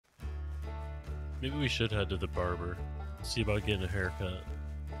Maybe we should head to the barber. See about getting a haircut.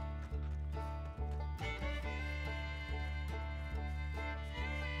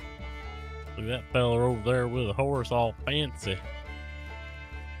 Look at that fella over there with a horse all fancy.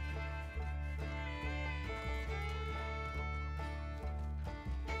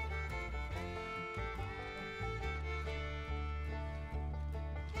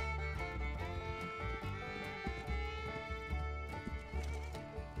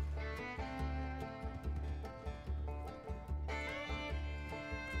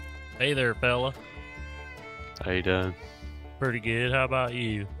 Hey there, fella. How you doing? Pretty good. How about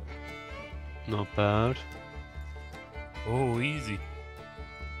you? Not bad. Oh, easy.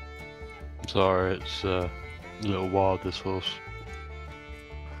 I'm sorry, it's a little wild, this horse.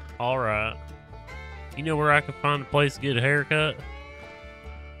 Alright. You know where I can find a place to get a haircut?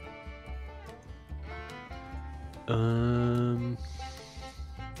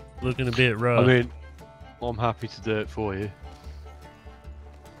 Looking a bit rough. I mean, I'm happy to do it for you.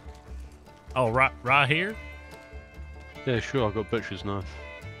 Oh, right here? Yeah, sure, I've got butcher's knife.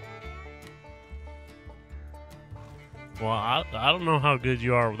 Well, I don't know how good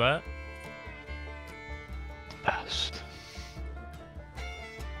you are with that. Best.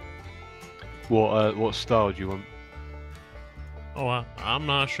 What style do you want? Oh, I'm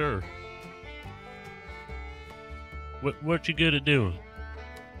not sure. What you good at doing?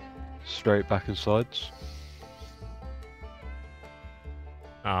 Straight back and sides.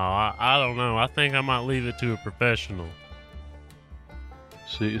 Oh, I don't know. I think I might leave it to a professional.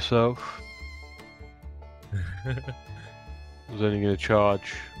 Suit yourself. I was only going to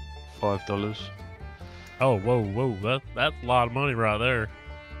charge $5. Oh, whoa. That's a lot of money right there.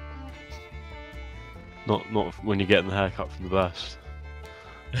 Not when you're getting the haircut from the best.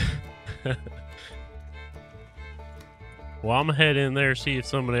 Well, I'm gonna head in there see if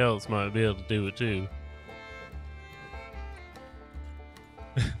somebody else might be able to do it too.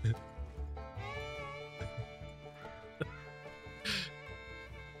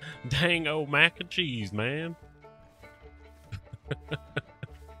 Dang old mac and cheese, man.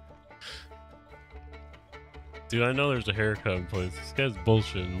 Dude, I know there's a haircut place. This guy's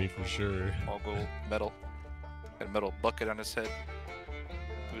bullshitting me for sure. All gold, metal. Got a metal bucket on his head.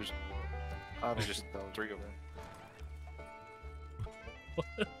 There's just three over there.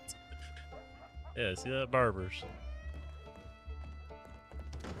 What? Yeah, see that barber's.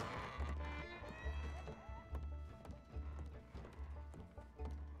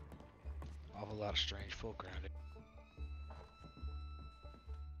 Awful lot of strange folk around it.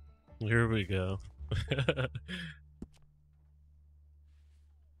 Here we go.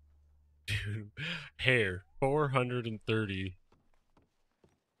 Dude, hair 430.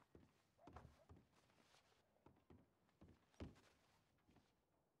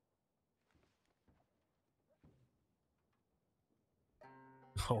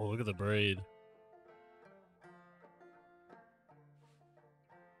 Oh, look at the braid.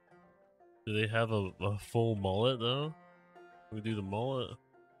 Do they have a full mullet though? Can we do the mullet?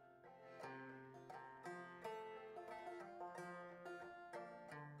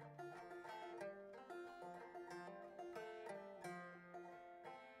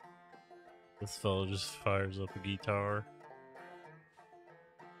 This fella just fires up a guitar.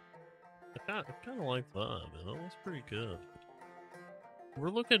 I kind of like that, man. That looks pretty good.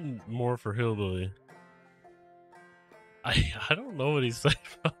 We're looking more for hillbilly. I don't know what he's saying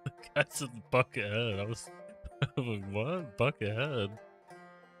about the guys with the bucket head. I was like, what? Bucket head?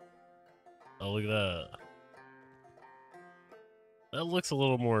 Oh, look at that. That looks a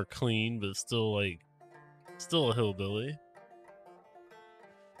little more clean, but still a hillbilly.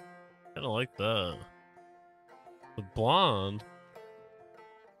 Kinda like that. The blonde.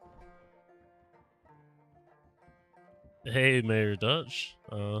 Hey, Mayor Dutch.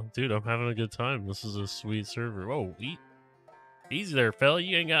 Dude, I'm having a good time. This is a sweet server. Whoa, easy there, fella.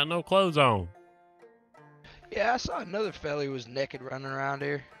 You ain't got no clothes on. Yeah, I saw another fella who was naked running around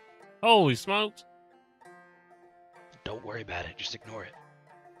here. Holy smokes. Don't worry about it. Just ignore it.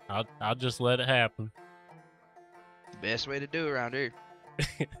 I'll just let it happen. The best way to do it around here.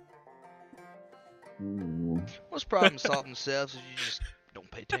 Most problems solve themselves if you just don't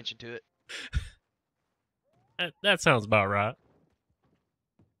pay attention to it. That sounds about right.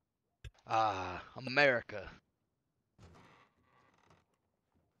 Ah, America.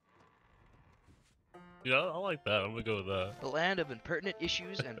 Yeah, I like that. I'm gonna go with that. The land of impertinent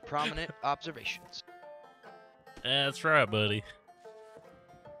issues and prominent observations. That's right, buddy.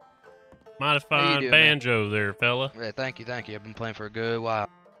 Mighty How you fine doing, banjo there, fella. Yeah, thank you. I've been playing for a good while.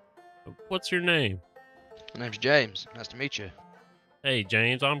 What's your name? My name's James. Nice to meet you. Hey,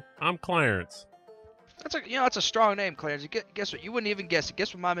 James. I'm Clarence. That's a that's a strong name, Clarence. Guess what? You wouldn't even guess it.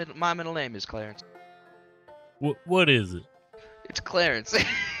 Guess what my middle name is, Clarence. What is it? It's Clarence.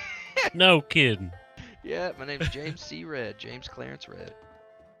 No kidding. Yeah, my name's James C. Red. James Clarence Red.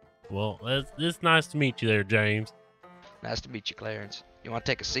 Well, it's nice to meet you there, James. Nice to meet you, Clarence. You want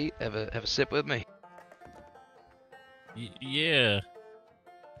to take a seat? Have a sip with me? Yeah.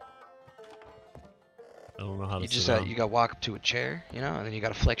 I don't know how to You just sit down. you gotta walk up to a chair, you know, and then you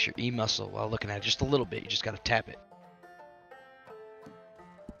gotta flex your E muscle while looking at it just a little bit. You just gotta tap it,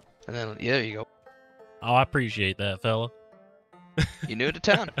 and then yeah, there you go. Oh, I appreciate that, fella. You new to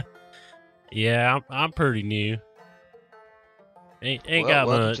town? Yeah, I'm pretty new. Ain't Well, got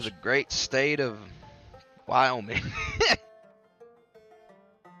welcome much. to the great state of Wyoming.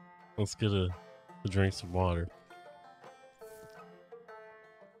 Let's get a drink some water.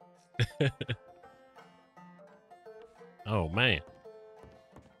 Oh man,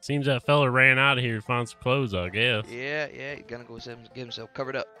 seems that fella ran out of here to find some clothes, I guess. Yeah, he's gonna go get himself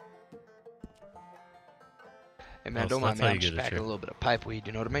covered up. Hey man, Oh, don't so mind that's me. how I'm you just get a packing a chair. little bit of pipe weed.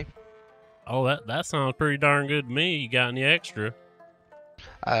 You know what I mean? Oh, that sounds pretty darn good to me. You got any extra?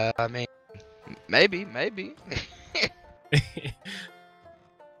 I mean, maybe.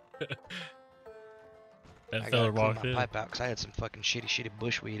 That I fella gotta clean walked my in. pipe out because I had some fucking shitty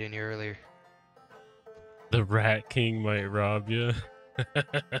bushweed in here earlier. The Rat King might rob you.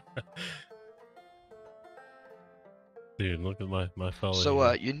 Dude, look at my fella. So,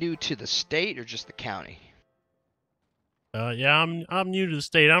 here. you new to the state or just the county? Yeah, I'm new to the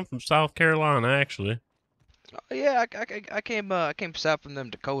state. I'm from South Carolina, actually. Oh, yeah, I came south from them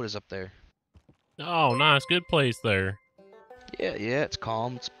Dakotas up there. Oh, nice, good place there. Yeah, it's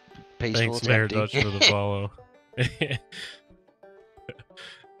calm, it's peaceful, Thanks, it's Mayor empty. Dutch, for the follow.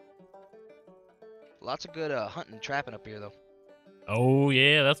 Lots of good hunting and trapping up here, though. Oh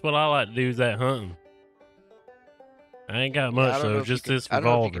yeah, that's what I like to do, is that hunting. I ain't got Yeah, much I don't know though, if you just can- this I don't know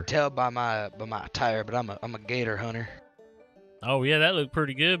if you revolver. can tell by my attire, but I'm a gator hunter. Oh yeah, that looked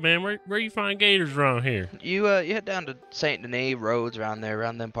pretty good, man. Where you find gators around here? You head down to Saint Denis roads around there,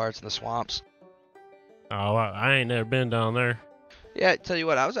 around them parts in the swamps. Oh, I ain't never been down there. Yeah, tell you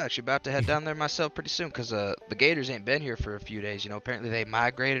what, I was actually about to head down there myself pretty soon, cause the gators ain't been here for a few days. You know, apparently they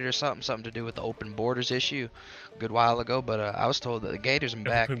migrated or something to do with the open borders issue, a good while ago. But I was told that the gators are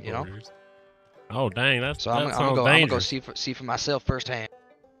back. Open You know, borders. Oh dang, that so I'm sounds gonna dangerous. go see for myself firsthand.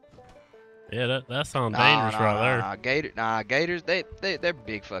 Yeah, that sounds dangerous right there. Gators, they're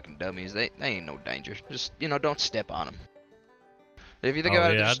big fucking dummies. They ain't no danger. Just don't step on them. If you think Oh,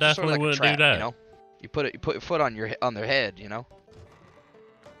 about it, yeah, they're I just sort of definitely like a wouldn't do trap. that. You know, you put your foot on their head. You know.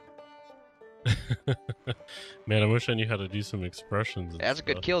 Man, I wish I knew how to do some expressions. And That's a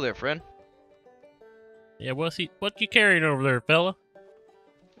good stuff. kill there, friend. Yeah, what you carrying over there, fella?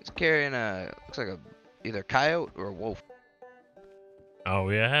 He's carrying looks like either a coyote or a wolf. Oh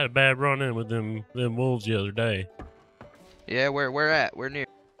yeah, I had a bad run-in with them wolves the other day. Yeah, where at? Where near?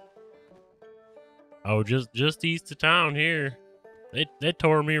 Oh, just east of town here. They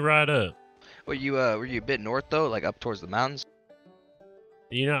tore me right up. Were you a bit north though, like up towards the mountains?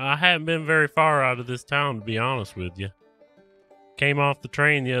 You know, I haven't been very far out of this town, to be honest with you. Came off the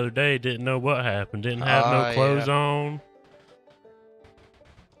train the other day, didn't know what happened, didn't have no clothes on.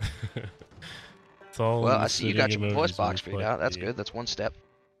 It's all Well, in the I see you got city your voice emojis box figured out. That's reflected. good. That's one step.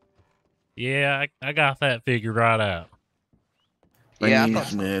 Yeah, I got that figured right out. Yeah, I My thought name's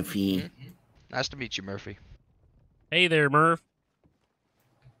so. Murphy. Nice to meet you, Murphy. Hey there, Murph.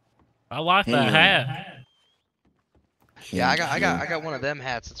 I like that Hey. hat. Yeah, I got one of them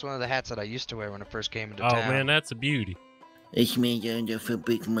hats. It's one of the hats that I used to wear when I first came into Oh town. man, that's a beauty. It's made out of a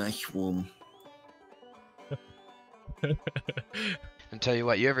big mushroom. And tell you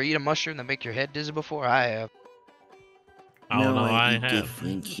what, you ever eat a mushroom that make your head dizzy before? I have. Oh no, I eat have.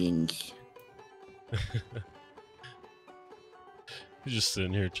 different things. Just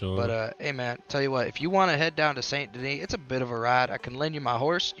sitting here chilling. But hey man, tell you what, if you want to head down to Saint Denis, it's a bit of a ride. I can lend you my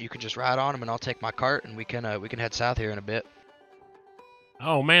horse. You can just ride on him, and I'll take my cart, and we can head south here in a bit.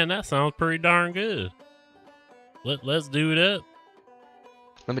 Oh man, that sounds pretty darn good. Let's do it up.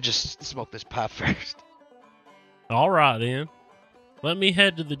 Let me just smoke this pipe first. All right then. Let me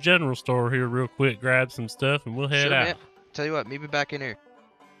head to the general store here real quick, grab some stuff, and we'll head Sure, out. man. Tell you what, meet me back in here.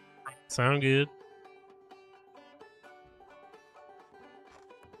 Sound good?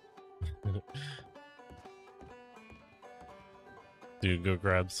 Dude, go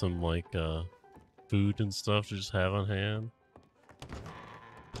grab some like food and stuff to just have on hand.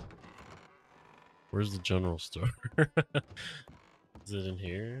 Where's the general store? Is it in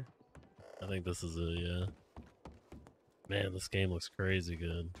here? I think this is it, yeah. Man, this game looks crazy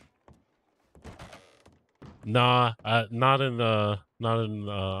good. Nah, not in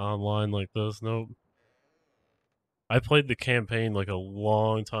online like this. Nope. I played the campaign like a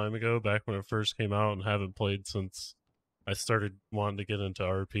long time ago, back when it first came out, and haven't played since I started wanting to get into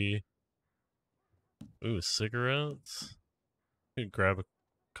RP. Ooh, cigarettes. You could grab a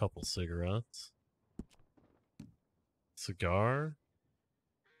couple cigarettes. Cigar.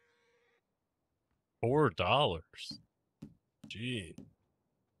 $4. Gee.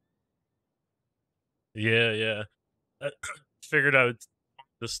 Yeah. I figured I would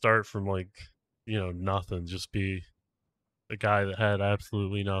just start from like, nothing. Just be a guy that had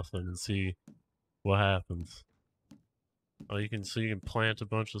absolutely nothing and see what happens. Oh, you can plant a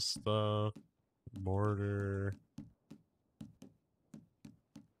bunch of stuff. Mortar.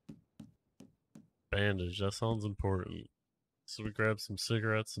 Bandage. That sounds important. So we grab some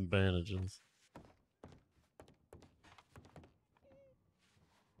cigarettes and bandages.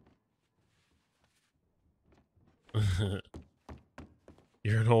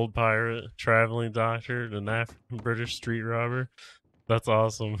 You're an old pirate, traveling doctor, and an African British street robber. That's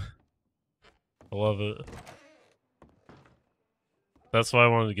awesome. I love it. That's why I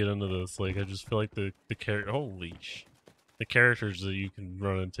wanted to get into this. Like, I just feel like the character. Holy sh! The characters that you can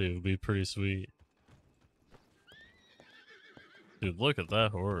run into would be pretty sweet. Dude, look at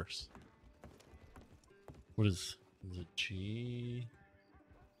that horse. What is it? G?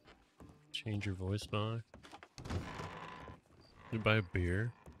 Change your voice box. You buy a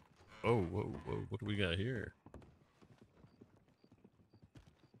beer. Oh, whoa! What do we got here?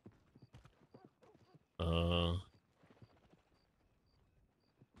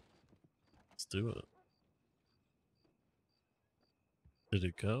 Let's do it. Did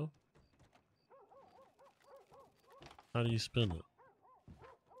it go? How do you spin it?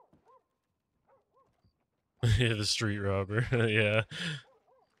 Yeah, the street robber. Yeah.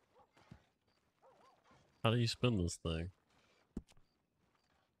 How do you spin this thing?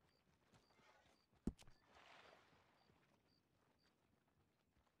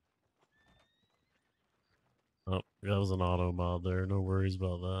 Oh, that was an auto mod there. No worries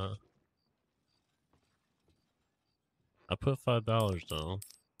about that. I put $5 down.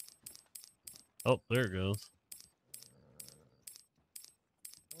 Oh, there it goes.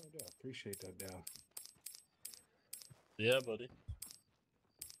 Oh, yeah, appreciate that, Dal. Yeah, buddy.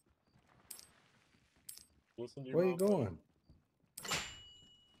 Listen to your Where you mom, buddy. going?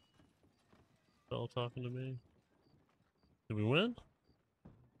 Y'all talking to me? Did we win?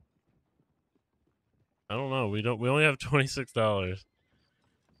 I don't know. We only have $26.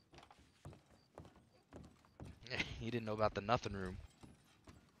 You didn't know about the nothing room.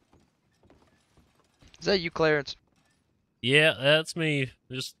 Is that you, Clarence? Yeah, that's me.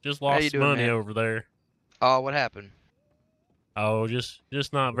 Just you lost doing, money man? over there. Oh, what happened? Oh, just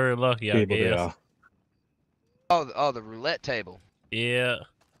not very lucky, I guess. Oh, the roulette table. Yeah.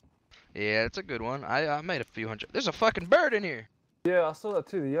 Yeah, it's a good one. I made a few hundred. There's a fucking bird in here. Yeah, I saw that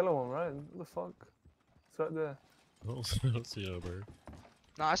too. The yellow one, right? What the fuck? It's right there. I don't see no bird.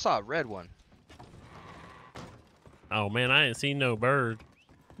 No, I saw a red one. Oh man, I ain't seen no bird.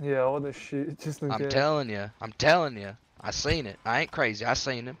 Yeah, what the shit? Just in I'm case. telling you. I seen it. I ain't crazy. I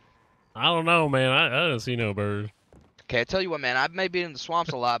seen him. I don't know, man. I didn't see no bird. Okay, I tell you what, man. I may be in the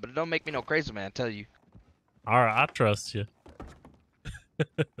swamps a lot, but it don't make me no crazy, man. I tell you. All right, I trust you.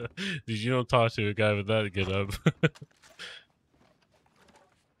 Did you don't talk to a guy with that get up?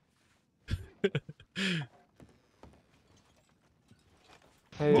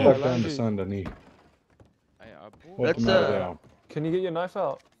 Hey, Go back down to Landry, Saint Denis. Let's, down. can you get your knife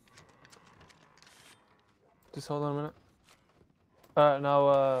out? Just hold on a minute. Alright,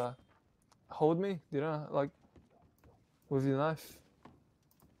 now, hold me, like, with your knife.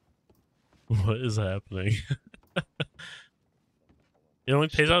 What is happening? It only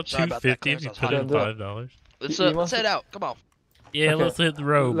pays out Sorry about that, $2.50 if you Clarence. put in Do it. $5. let's You let's must- head out. Come on. Yeah, Okay. let's hit the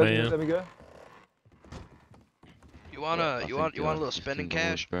road, man. Let me go. You want a little spending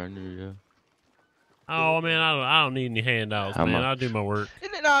cash? Brand new, yeah. Oh man, I don't need any handouts, How man. I much? do my work.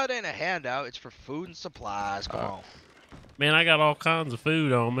 No, it ain't a handout. It's for food and supplies. Come on. Man, I got all kinds of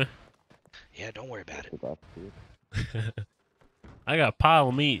food on me. Yeah, don't worry about it. I got a pile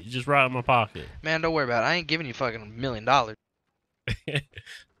of meat just right in my pocket. Man, don't worry about it. I ain't giving you fucking $1 million. Well,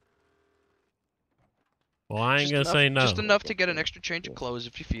 I ain't Just gonna enough- say no. Just enough to get an extra change of clothes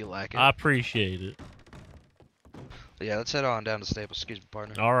if you feel like it. I appreciate it. Yeah, let's head on down to Staples. Excuse me,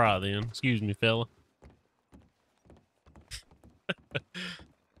 partner. All right then. Excuse me, fella.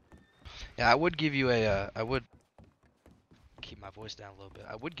 Yeah, I would give you a. I would keep my voice down a little bit.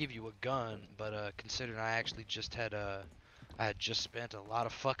 I would give you a gun, but considering I actually just had I I had just spent a lot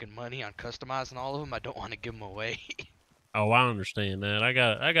of fucking money on customizing all of them. I don't want to give them away. Oh, I understand that. I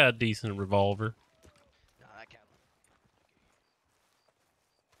got a decent revolver. Nah, that cat-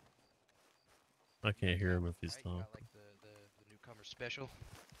 I can't hear him if he's Right, you talking. got, like the newcomer special.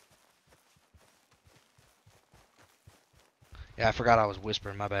 Yeah, I forgot I was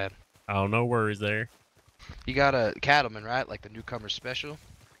whispering. My bad. Oh, no worries there. You got a cattleman, right? Like the newcomer special.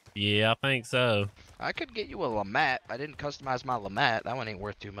 Yeah, I think so. I could get you a Lamat. I didn't customize my Lamat. That one ain't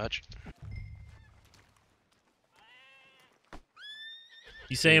worth too much.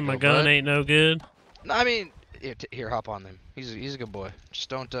 You saying my go, gun bud. ain't no good? No, I mean, here, hop on them. He's a good boy. Just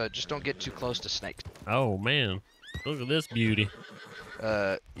don't get too close to Snake. Oh man, look at this beauty.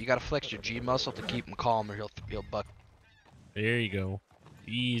 You gotta flex your G muscle to keep him calm, or he'll buck. There you go.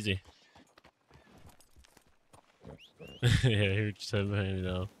 Easy. Yeah, here, just have him hand it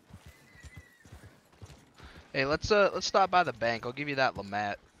off. Hey, let's stop by the bank. I'll give you that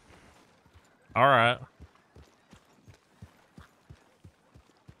Lamat. All right.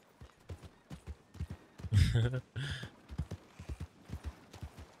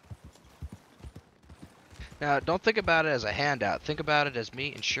 Now, don't think about it as a handout. Think about it as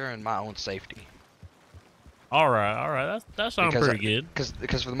me ensuring my own safety. All right. That sounds Because pretty good.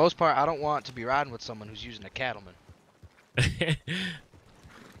 Because for the most part, I don't want to be riding with someone who's using a cattleman.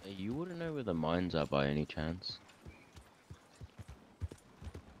 Hey, you wouldn't know where the mines are by any chance?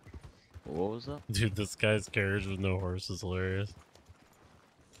 What was that? Dude, this guy's carriage with no horse is hilarious.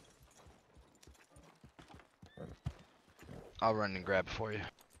 I'll run and grab it for you.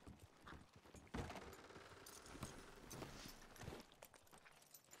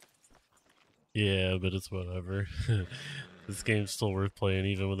 Yeah, but it's whatever. This game's still worth playing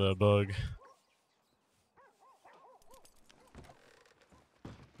even with that bug.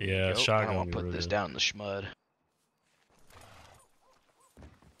 Yeah, Nope, I shotgun. don't want to get put rid this of. down in the schmud.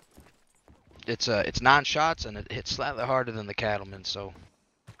 It's 9 shots and it hits slightly harder than the cattleman, so.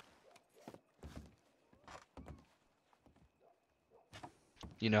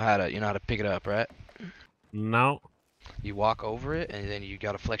 You know how to pick it up, right? No. You walk over it and then you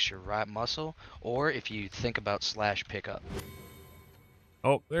gotta flex your right muscle, or if you think about slash pickup.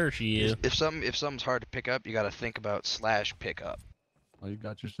 Oh, there she is. If something's hard to pick up, you gotta think about slash pickup. Oh, you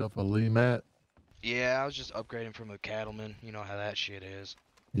got yourself a Lee mat? Yeah, I was just upgrading from a cattleman. You know how that shit is.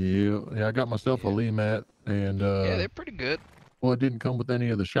 Yeah, I got myself a Lee mat, and Yeah, they're pretty good. well, it didn't come with any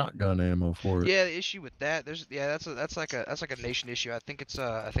of the shotgun ammo for it. Yeah, the issue with that, that's like a nation issue. I think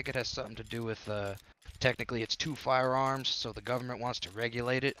it has something to do with technically it's 2 firearms, so the government wants to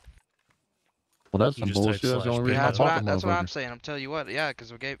regulate it. Well, that's You some just type bullshit. That's the only slash reason I bought the That's what I'm motherfucker. saying. I'm telling you what, yeah, because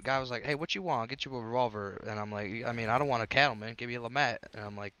the guy was like, hey, what you want? I'll get you a revolver. And I'm like, I mean, I don't want a cattleman. Give me a Lamat. And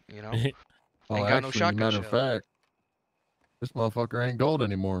I'm like, you know, Oh, ain't got no actually, shotgun matter of shell. fact, this motherfucker ain't gold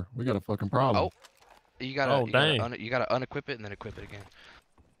anymore. We got a fucking problem. Oh, you gotta, Oh, dang. you gotta unequip it and then equip it again.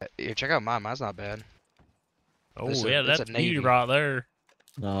 Here, check out mine. Mine's not bad. Oh It's yeah, a that's beauty navy. right there.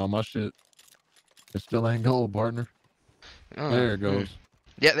 No, my shit, it still ain't gold, partner. There it goes.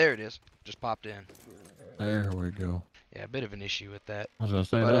 Yeah, there it is. Just popped in. There we go. Yeah, a bit of an issue with that. I was gonna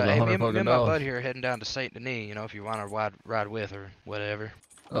say But that was hey, me $100 and fucking my bud dollars. here are heading down to Saint Denis. You know, if you want to ride with or whatever.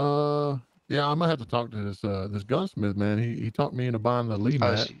 Yeah, I might have to talk to this gunsmith man. He talked me into buying the Lee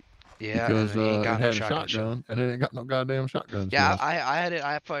mat Yeah, because and he ain't it got had no a shotgun. shotgun and it ain't got no goddamn shotgun. Yeah, shells. I had it.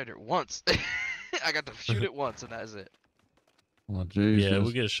 I fired it once. I got to shoot it once, and that's it. Oh Jesus. Yeah,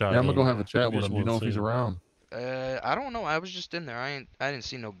 we'll get a Yeah, shotgun. I'm gonna go have a chat We'll with get him. You one know if he's soon. around. I don't know. I was just in there. I didn't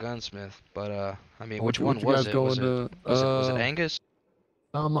see no gunsmith. But I mean, What which you- one what you was guys it? going Was it to, was it Angus?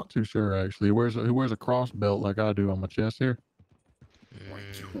 No, I'm not too sure actually. He wears a cross belt like I do on my chest here.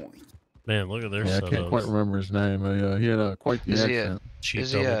 Man, look at their Yeah, I can't quite setups. remember his name. He had quite the Is he accent. Cheap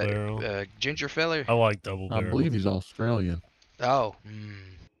Is he double a barrel. ginger feller? I like double I barrel. believe he's Australian. Oh.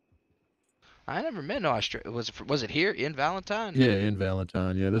 I never met no Australian. Was it here in Valentine? Yeah, in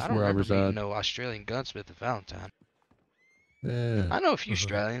Valentine. Yeah, this I is don't where I remember meeting reside. no Australian gunsmith in Valentine. Yeah. I know a few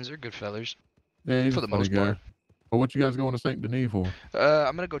Australians. They're good fellers. Yeah, he's for a the funny most guy. part. But what you guys going to Saint Denis for?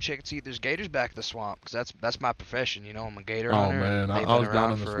 I'm gonna go check and see if there's gators back at the swamp, cause that's my profession. You know, I'm a gator Oh hunter. man, and I they've was been down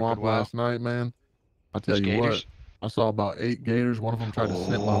around in the for a swamp good while. last night, man. I tell Those you gators? what, I saw about 8 gators. One of them tried to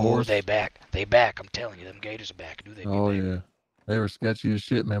snip my horse. They back. They back. I'm telling you, them gators are back. Do they? Oh yeah, they were sketchy as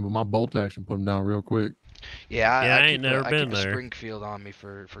shit, man. But my bolt action put them down real quick. Yeah, Yeah, I I ain't never keep been a there. Springfield on me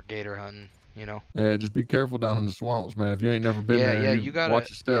for gator hunting. you know. Yeah, just be careful down in the swamps, man. If you ain't never been Yeah, there, yeah, you gotta. watch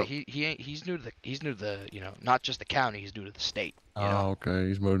your Yeah, step. he's new to the you know, not just the county. He's new to the state. You Oh, know. okay.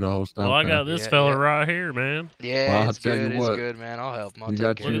 He's moved the whole stuff. Well, I got this Yeah, fella yeah. right here, man. Yeah, Well, I'll it's tell you good. It's what, good, man. I'll help him. I'll You take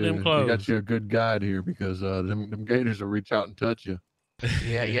got care Look at of them him. you got clothes. you a good guide here because them gators will reach out and touch you.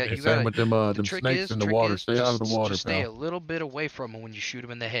 Yeah, yeah. You Same gotta. with them The them trick snakes is, in the water. Stay out of the just water, stay a pal. little bit away from him when you shoot him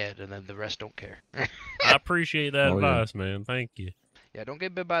in the head, and then the rest don't care. I appreciate that Oh, yeah. advice, man. Thank you. Yeah, don't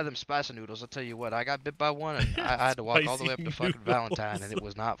get bit by them spicy noodles. I'll tell you what, I got bit by one, and I had to walk all the way up to Spicy fucking noodles. Valentine, and it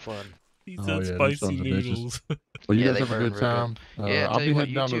was not fun. He Oh, said yeah, them spicy sons of bitches. noodles. Well, you Yeah, guys they have a burn good real good. time. Yeah, I'll tell be you what,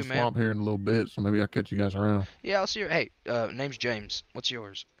 heading you down to too, the man. swamp here in a little bit, so maybe I'll catch you guys around. Yeah, I'll see your. Hey, name's James. What's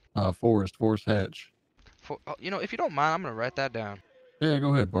yours? Forest Hatch. You know, if you don't mind, I'm gonna write that down. Yeah,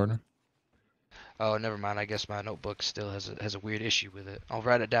 go ahead, partner. Oh, never mind. I guess my notebook still has a weird issue with it. I'll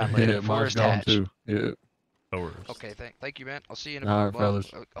write it down Yeah, later. mine's Forest gone Hatch. too. Yeah. Forest. Okay, thank you, man. I'll see you in a All right, well,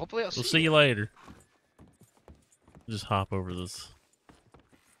 fellas. hopefully I'll We'll see see you. you later. Just hop over this.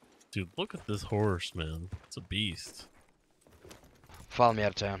 Dude, look at this horse, man. It's a beast. Follow me out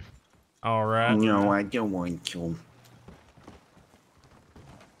of town. All right. No, I don't want to.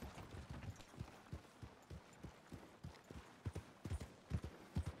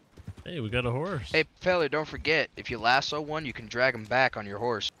 Hey, we got a horse. Hey, fella, don't forget, if you lasso one, you can drag him back on your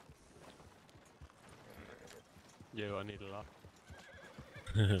horse. Yo, I need a lot.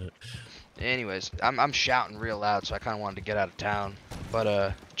 Anyways, I'm shouting real loud, so I kind of wanted to get out of town.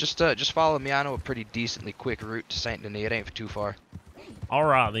 But just follow me. I know a pretty decently quick route to Saint Denis. It ain't too far. All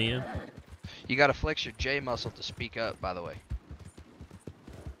right, then. You gotta flex your J muscle to speak up, by the way.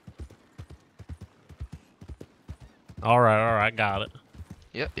 All right, got it.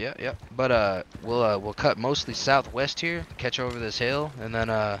 Yep. But we'll cut mostly southwest here, catch over this hill, and then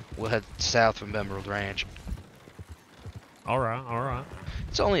we'll head south from Emerald Ranch. All right.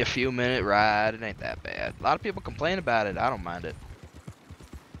 It's only a few minute ride. It ain't that bad. A lot of people complain about it. I don't mind it.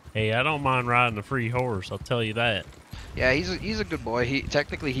 Hey, I don't mind riding a free horse. I'll tell you that. Yeah, he's a good boy.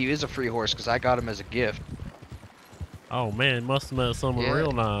 Technically he is a free horse because I got him as a gift. Oh man, must have met someone Yeah.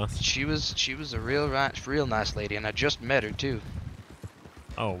 real nice. She was a real nice lady, and I just met her too.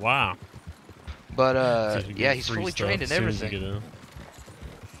 Oh wow. But So you yeah, get he's free fully stuff trained as and soon as you everything.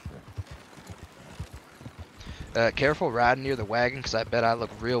 get in. Careful riding near the wagon, because I bet I look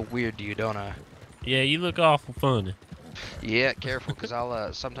real weird to you, don't I? Yeah, you look awful funny. Yeah, careful, because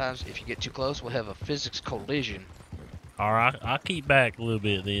I'll sometimes if you get too close, we'll have a physics collision. All right, I'll keep back a little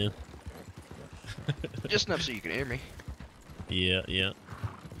bit then. Just enough so you can hear me. Yeah.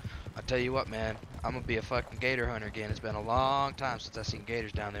 I tell you what, man, I'm gonna be a fucking gator hunter again. It's been a long time since I seen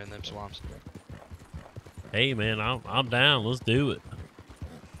gators down there in them swamps. Hey man, I'm down. Let's do it.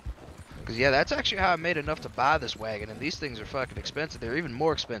 Cause yeah, that's actually how I made enough to buy this wagon, and these things are fucking expensive. They're even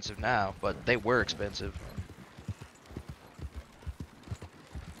more expensive now, but they were expensive.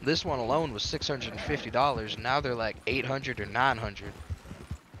 This one alone was $650, and now they're like $800 or $900.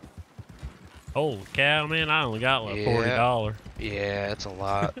 Holy cow, man! I only got like Yeah. $40. Yeah, it's a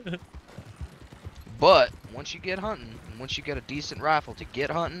lot. But once you get hunting, and once you get a decent rifle to get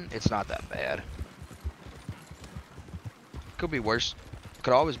hunting, it's not that bad. Could be worse.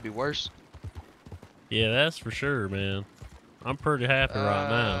 Could always be worse. Yeah, that's for sure, man. I'm pretty happy right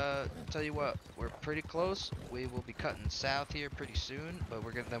now. Tell you what, we're pretty close. We will be cutting south here pretty soon, but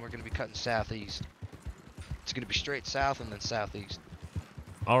we're gonna be cutting southeast. It's gonna be straight south and then southeast.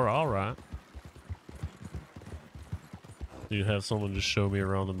 All right. Do you have someone just show me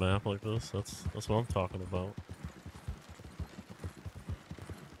around the map like this? That's what I'm talking about.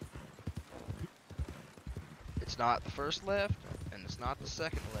 It's not the first left, and it's not the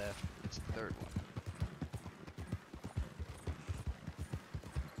second left. It's the third one.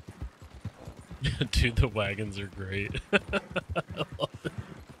 Dude, the wagons are great.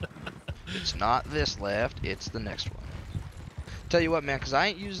 It's not this left. It's the next one. Tell you what, man, cause I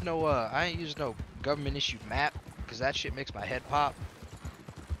ain't used no government issued map, cause that shit makes my head pop.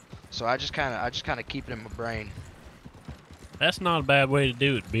 So I just kind of keep it in my brain. That's not a bad way to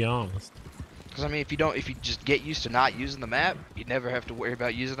do it, to be honest. Cause I mean, if you just get used to not using the map, you never have to worry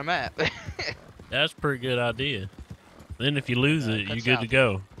about using a map. That's a pretty good idea. Then if you lose it, cut you good to south.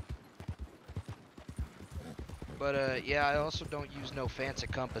 go. But yeah, I also don't use no fancy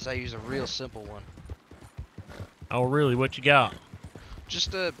compass. I use a real simple one. Oh, really? What you got?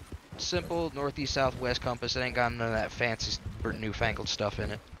 Just a simple northeast southwest compass. It ain't got none of that fancy newfangled stuff in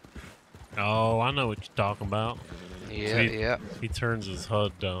it. Oh, I know what you're talking about. Yeah, Sweet. yeah. He turns his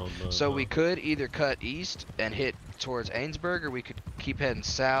HUD down. So we could either cut east and hit towards Ainsburg, or we could keep heading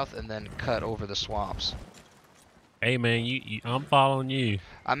south and then cut over the swamps. Hey man, I'm following you.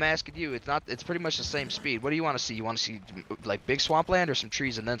 I'm asking you. It's not. It's pretty much the same speed. What do you want to see? You want to see like big swampland or some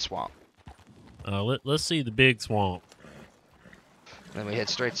trees and then swamp? Let's see the big swamp. Then we head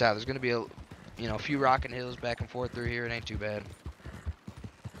straight south. There's gonna be a few rocking hills back and forth through here. It ain't too bad.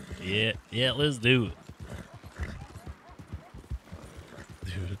 Yeah, let's do it.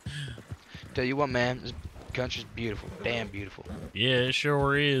 Dude. Tell you what, man, this country's beautiful. Damn beautiful. Yeah, it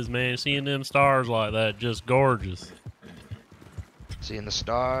sure is, man. Seeing them stars like that, just gorgeous. Seeing the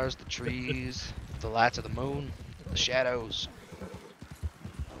stars, the trees, the lights of the moon, the shadows.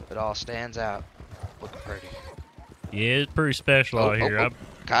 It all stands out. Looking pretty. Yeah, it's pretty special out here.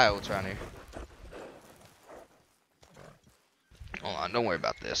 Coyotes around here. Hold on, don't worry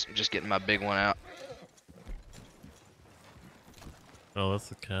about this. I'm just getting my big one out. Oh, that's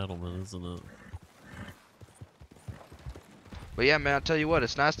the cattleman, isn't it? But yeah, man, I'll tell you what,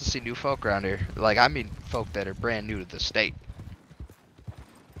 it's nice to see new folk around here. Like, I mean, folk that are brand new to the state.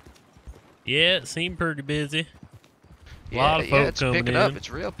 Yeah, it seemed pretty busy. A Yeah, lot of folk it's coming picking in. up. It's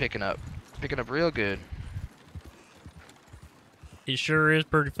real picking up. Picking up real good. It sure is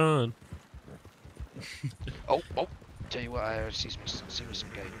pretty fun. Oh. Tell you what, I see some gators.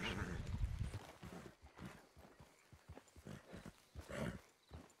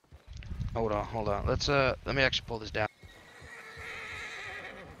 Hold on. Let me actually pull this down.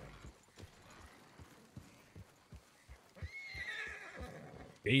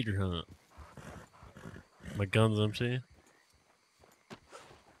 Gator hunt. My gun's empty.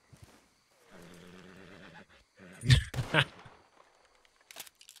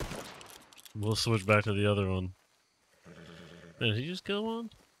 We'll switch back to the other one. Did he just kill one?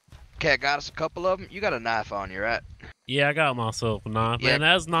 Okay, I got us a couple of them. You got a knife on you, right? Yeah, I got myself a knife. Yeah, Man,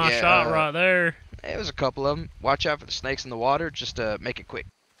 that's a nice shot right there. It was a couple of them. Watch out for the snakes in the water. Just make it quick.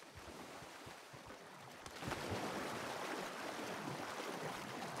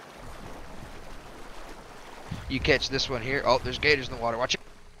 You catch this one here. Oh, there's gators in the water. Watch it.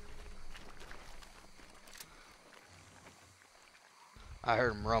 I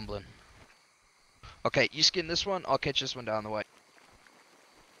heard them rumbling. Okay, you skin this one. I'll catch this one down the way.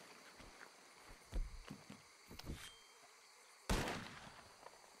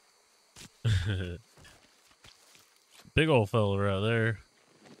 Big old fella right there.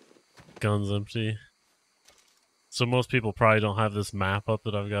 Gun's empty. So most people probably don't have this map up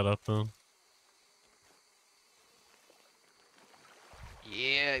that I've got up then.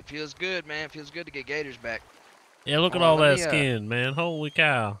 Yeah, it feels good, man. It feels good to get gators back. Yeah, look at Hold all on, that let me, skin, man. Holy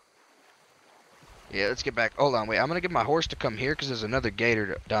cow. Yeah, let's get back. Hold on, wait. I'm going to get my horse to come here because there's another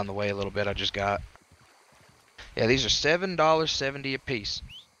gator down the way a little bit I just got. Yeah, these are $7.70 a piece.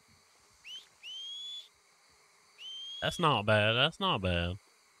 That's not bad. That's not bad.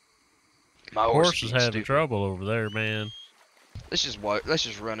 My horse is having stupid. trouble over there, man. Let's just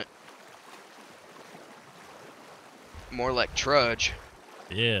run it. More like trudge.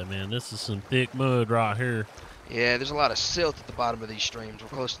 Yeah, man, this is some thick mud right here. Yeah, there's a lot of silt at the bottom of these streams. We're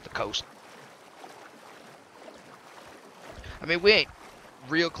close to the coast. I mean, we ain't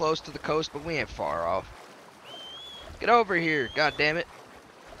real close to the coast, but we ain't far off. Get over here, god damn it.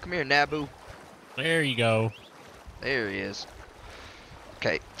 Come here, Naboo. There you go. There he is.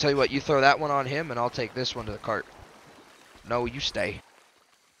 Okay, tell you what, you throw that one on him, and I'll take this one to the cart. No, you stay.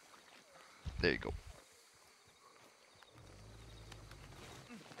 There you go.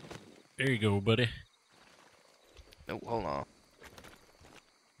 There you go, buddy. No, hold on.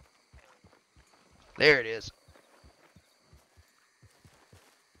 There it is.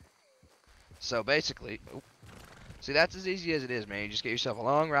 So basically, see, that's as easy as it is, man. You just get yourself a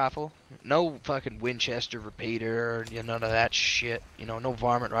long rifle. No fucking Winchester repeater, none of that shit. No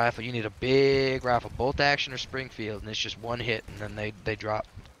varmint rifle. You need a big rifle, bolt action or Springfield, and it's just one hit, and then they drop.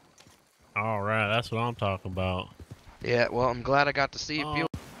 All right, that's what I'm talking about. Yeah, well, I'm glad I got to see you.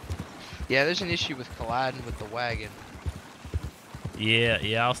 Yeah, there's an issue with colliding with the wagon.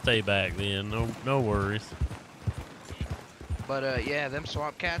 Yeah, I'll stay back then. No worries. But yeah, them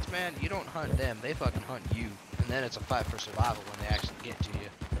swamp cats, man, you don't hunt them. They fucking hunt you. And then it's a fight for survival when they actually get to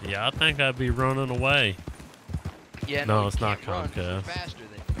you. Yeah, I think I'd be running away. Yeah, no, you it's not can't run Comcast. faster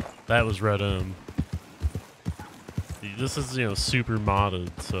than That was RedM. This is, super modded,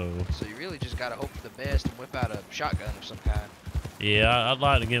 so... So you really just gotta hope for the best and whip out a shotgun of some kind. Yeah, I'd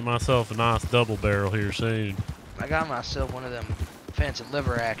like to get myself a nice double barrel here soon. I got myself one of them fancy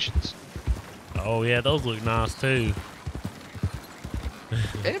liver actions. Oh yeah, those look nice too.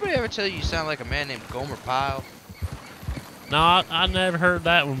 Anybody ever tell you sound like a man named Gomer Pyle? No, I never heard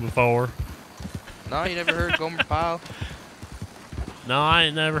that one before. No, you never heard Gomer Pyle? No, I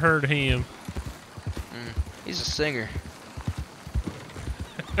ain't never heard of him. He's a singer.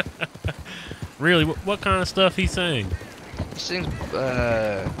 Really? What kind of stuff he sing? He sings,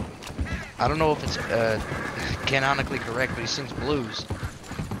 I don't know if it's canonically correct, but he sings blues.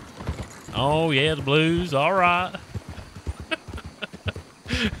 Oh, yeah, the blues. All right.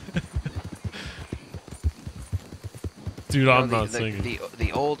 Dude, You know, I'm not singing.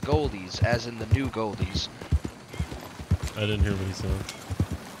 The old goldies, as in the new goldies. I didn't hear what he said.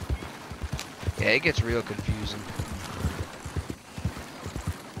 Yeah, it gets real confusing.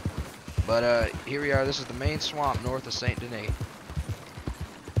 But here we are. This is the main swamp north of Saint Denis.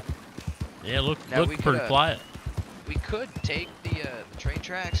 Yeah, look Now we pretty could, flat. We could take the train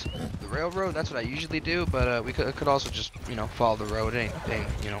tracks, the railroad. That's what I usually do. But we could also just follow the road. It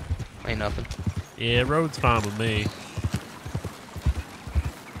ain't nothing. Yeah, road's fine with me.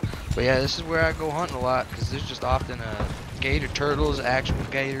 But yeah, this is where I go hunting a lot because there's just often gator turtles, actual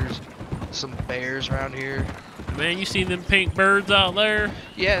gators, some bears around here. Man, you seen them pink birds out there?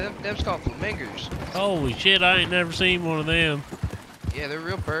 Yeah, them's called flamingos. Holy shit, I ain't never seen one of them. Yeah, they're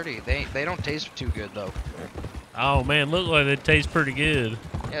real pretty. They don't taste too good though. Oh man, look like they taste pretty good.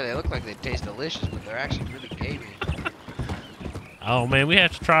 Yeah, they look like they taste delicious, but they're actually really gamey. Oh man, we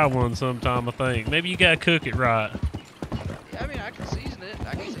have to try one sometime, I think. Maybe you gotta cook it right. Yeah, I mean, I can season it.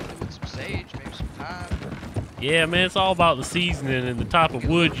 I can season it with some sage, maybe some thyme. Yeah, man, it's all about the seasoning and the type of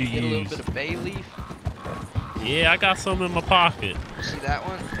wood you Get a little use. bit of bay leaf. Yeah, I got some in my pocket. See that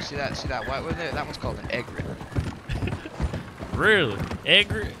one? See that white one there? That one's called an egret. Really?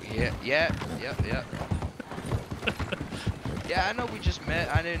 Egret? Yeah, yep. Yeah, I know we just met.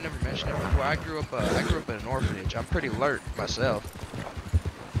 I didn't never mention it before. I grew up in an orphanage. I'm pretty alert myself.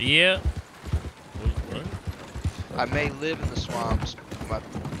 Yeah. I may live in the swamps. My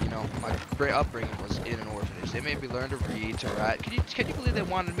upbringing was in an orphanage. They made me learn to read, to write. Can you believe they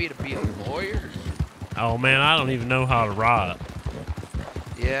wanted me to be a lawyer? Oh man, I don't even know how to write.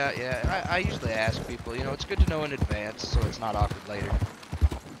 Yeah. I usually ask people. It's good to know in advance so it's not awkward later.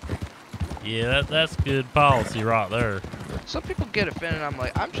 Yeah, that's good policy right there. Some people get offended. I'm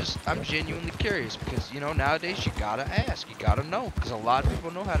like, I'm genuinely curious because nowadays you gotta ask, you gotta know, because a lot of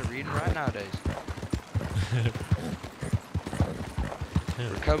people know how to read and write nowadays.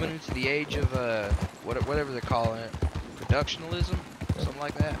 We're coming into the age of whatever they're calling it, productionalism, something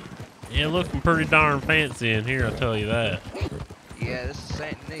like that. Yeah, looking pretty darn fancy in here, I'll tell you that. Yeah, this is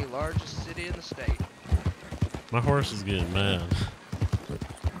Saint Denis, largest city in the state. My horse is getting mad.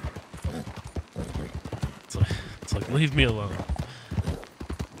 It's like leave me alone.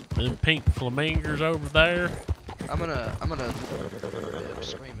 Them pink flamingos over there. I'm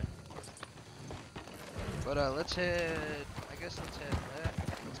screaming. But let's head. I guess let's head left.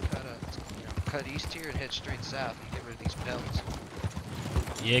 Let's cut east here and head straight south and get rid of these pellets.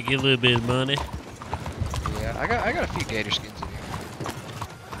 Yeah, get a little bit of money. Yeah, I got a few gator skins in here.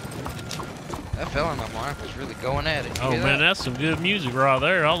 That fella on my mark was really going at it. You Oh hear man, that? that's some good music right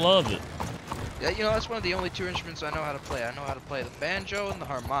there. I love it. Yeah, that's one of the only two instruments I know how to play. I know how to play the banjo and the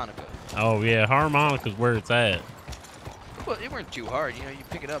harmonica. Oh yeah, harmonica's where it's at. Well, it weren't too hard. You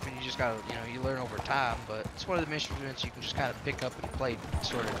pick it up and you just gotta, you learn over time. But it's one of the instruments you can just kind of pick up and play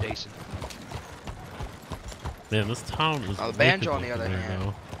sort of decent. Man, this town is. The banjo, on the wicked other looking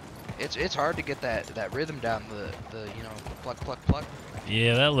hand, there, it's hard to get that rhythm down. The pluck pluck pluck.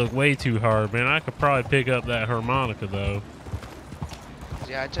 yeah, that looked way too hard, man. I could probably pick up that harmonica though.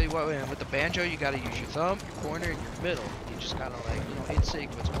 Yeah, I tell you what, man, with the banjo, you gotta use your thumb, your pointer, and your middle. You just gotta hit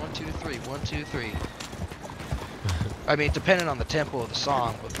sequence 1 2 3 1 2 3. I mean, depending on the tempo of the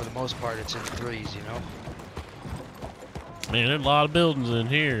song, but for the most part, it's in threes. Man, there's a lot of buildings in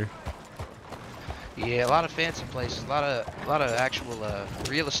here. Yeah, a lot of fancy places, a lot of actual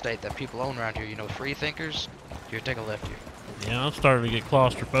real estate that people own around here. Free thinkers. Here, take a left here. Yeah, I'm starting to get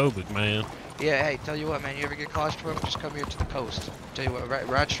claustrophobic, man. Yeah, hey, tell you what, man, you ever get claustrophobic, just come here to the coast. Tell you what,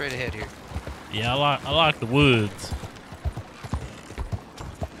 right straight ahead here. Yeah, I like the woods.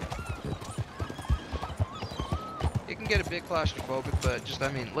 It can get a bit claustrophobic, but just,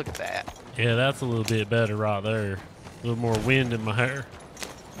 look at that. Yeah, that's a little bit better right there. A little more wind in my hair.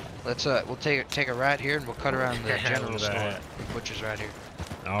 Let's we'll take a right here and we'll cut around the general Look at store. that. The butcher's right here.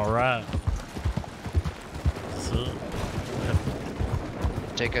 All right. So,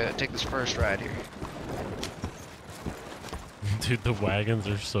 Take this first right here. dude, the wagons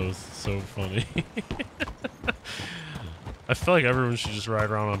are so funny. I feel like everyone should just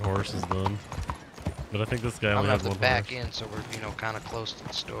ride around on horses then. But I think this guy I'm only gonna has have one to back horse. in so we're kind of close to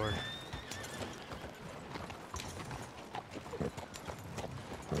the store.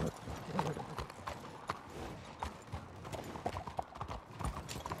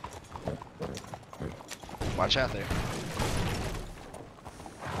 Watch out there.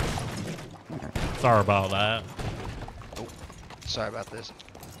 Sorry about that. Oh, sorry about this.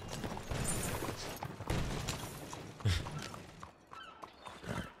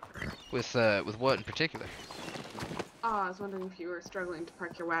 With what in particular? Oh, I was wondering if you were struggling to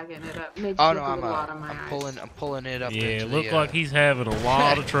park your wagon. It made you Oh look no, a I'm little out of my eyes. I'm pulling it up. Yeah, into it looked the, like he's having a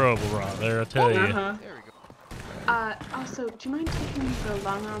lot of trouble right there. I tell you. Uh-huh. There we go. Also, do you mind taking the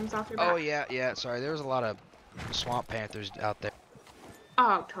long arms off your back? Oh yeah. Sorry, there was a lot of swamp panthers out there.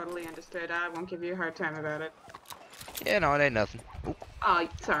 Oh, totally understood. I won't give you a hard time about it. Yeah, no, it ain't nothing. Oop. Oh,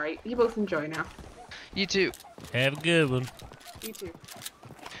 sorry. You both enjoy now. You too. Have a good one. You too. Yeah,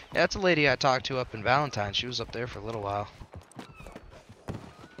 that's a lady I talked to up in Valentine. She was up there for a little while.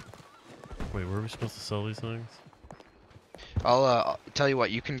 Wait, were we supposed to sell these things? I'll tell you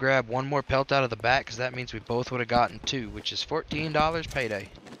what. You can grab one more pelt out of the back, because that means we both would have gotten 2, which is $14 payday.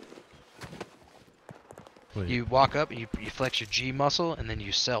 Wait. You walk up and you flex your G muscle, and then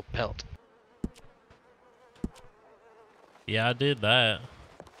you sell pelt. Yeah, I did that.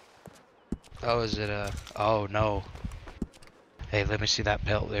 Oh, is it oh no. Hey, let me see that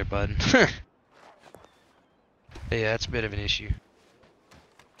pelt there, bud. Yeah, that's a bit of an issue.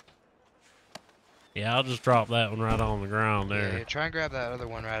 Yeah, I'll just drop that one right on the ground there. Yeah, try and grab that other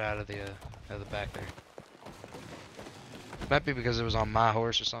one right out of the back there. Might be because it was on my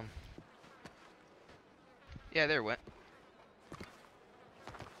horse or something. Yeah, there it went.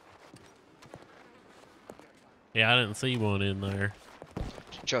 Yeah, I didn't see one in there.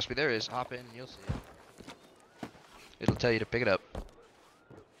 Trust me, there is. Hop in and you'll see it. It'll tell you to pick it up.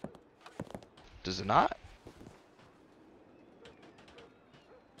 Does it not?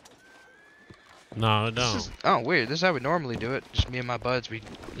 No, it don't. Oh, weird. This is how we normally do it. Just me and my buds. We,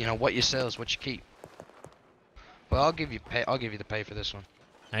 you know, what you sell is what you keep. Well, I'll give you the pay for this one.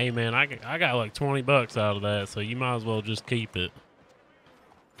 Hey man, I got like 20 bucks out of that, so you might as well just keep it.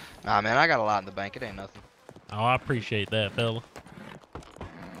 Nah, man, I got a lot in the bank. It ain't nothing. Oh, I appreciate that, fella.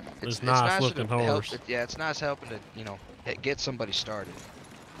 It's nice nice looking to help, horse. yeah, it's nice helping to, you know, get somebody started.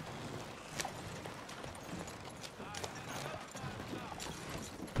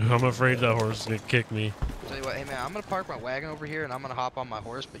 I'm afraid that horse is gonna kick me. Tell you what, hey man, I'm gonna park my wagon over here and I'm gonna hop on my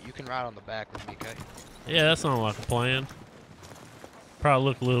horse, but you can ride on the back with me, okay? Yeah, that sounds like a plan. Probably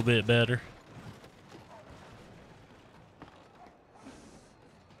look a little bit better.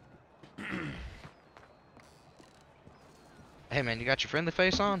 Hey man, you got your friendly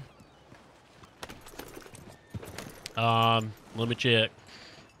face on? Let me check.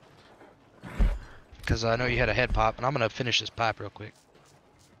 Because I know you had a head pop, and I'm gonna finish this pipe real quick.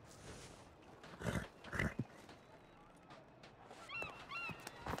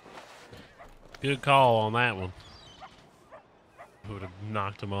 Good call on that one. Would have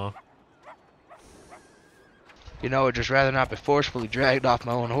knocked him off. You know, I'd just rather not be forcefully dragged off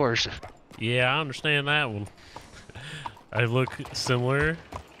my own horse. Yeah, I understand that one. I look similar.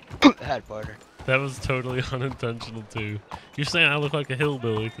 Had partner. That was totally unintentional too. You're saying I look like a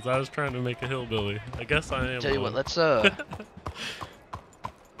hillbilly because I was trying to make a hillbilly. I guess I am. Tell you what, one. let's I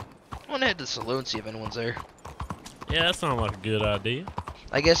wanna head to the saloon, see if anyone's there. Yeah, that sounds like a good idea.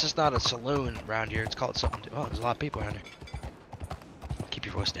 I guess it's not a saloon around here. It's called something. Oh, there's a lot of people around here. Keep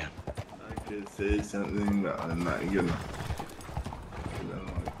your voice down. I could say something that I'm not gonna.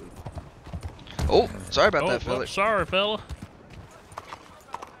 Oh, sorry about Oh, that, fella. sorry, fella.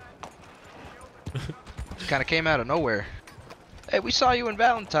 Kind of came out of nowhere. Hey, we saw you in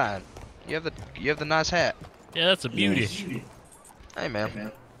Valentine. You have the nice hat. Yeah, that's a beauty. Yes, Hey,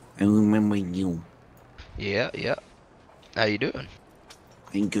 man. I remember you. Yeah. How you doing?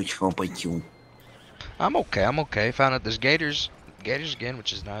 I'm good. How about you? I'm okay. Found out there's gators again,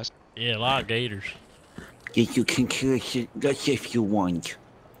 which is nice. Yeah, a lot of gators. Yes, you can kill us just if you want.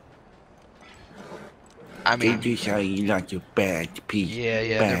 I mean, Gators are like a bad piece.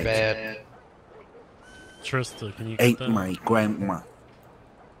 yeah, they're bad. Trista, can you get Ate that? my grandma.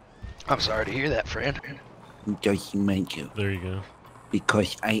 I'm sorry to hear that, friend. It doesn't matter. There you go.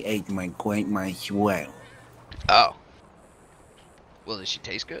 Because I ate my grandma as well. Oh. Well, does she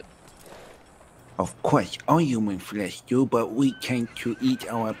taste good? Of course, all human flesh do, but we tend to eat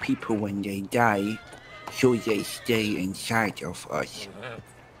our people when they die, so they stay inside of us.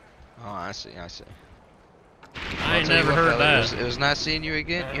 Oh, I see. I I'll ain't tell you never what, heard fella, that. It was nice seeing you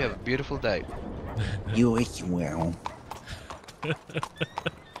again. You have a beautiful day. You as well.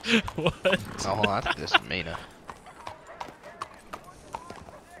 What? Oh, hold on. I think this is Mina.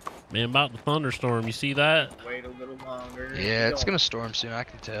 Man, about the thunderstorm, you see that? Wait a little longer. Yeah, it's gonna storm soon. I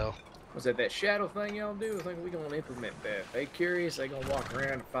can tell. Was that shadow thing y'all do? I think we're gonna implement that. They curious, they gonna walk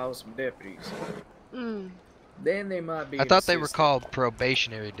around and follow some deputies. then they might be. I an thought they were assistant. called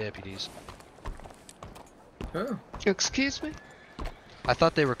probationary deputies. Huh? Excuse me? I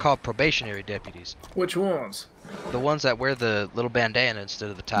thought they were called probationary deputies. Which ones? The ones that wear the little bandana instead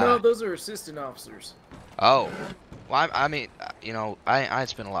of the tie. No, those are assistant officers. Oh. Well, I mean, you know, I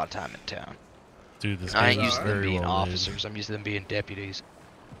spent a lot of time in town. Dude, this I game ain't is used to them very being well made. officers. I'm used to them being deputies.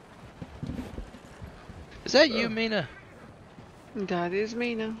 Is that you, Mina? That is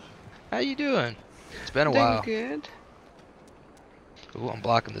Mina. How you doing? It's been a Doing while. good. Ooh, I'm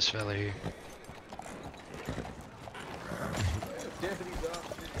blocking this fella here.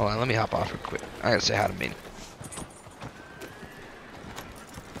 Hold on, let me hop off real quick. I gotta say hi to Mina.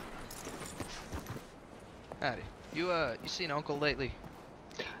 Howdy. You seen Uncle lately?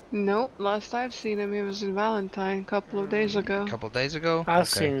 Nope, last I've seen him, he was in Valentine a couple of days ago. A couple of days ago? I've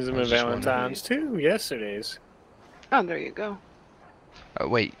Okay. seen them I at was just wondering. Valentine's too, yesterday's. Oh, there you go.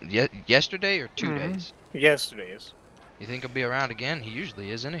 Wait, yesterday or 2 Mhm. days? Yesterday's. You think he'll be around again? He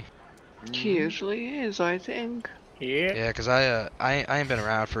usually is, isn't he? He usually is, I think. Yeah. Yeah, 'cause I ain't been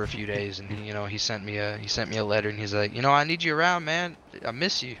around for a few days, and you know he sent me a letter, and he's like, you know, I need you around, man. I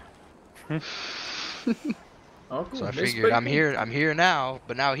miss you. Uncle, So I miss figured I'm people? here now,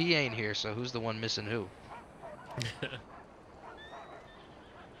 but now he ain't here, so who's the one missing who?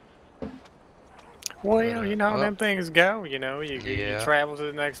 Well, you know how well, them things go. You know, you Yeah. travel to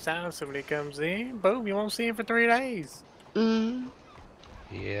the next town, somebody comes in, boom, you won't see him for 3 days. Mm.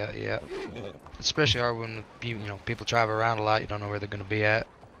 Yeah. Especially hard when you know people travel around a lot. You don't know where they're gonna be at.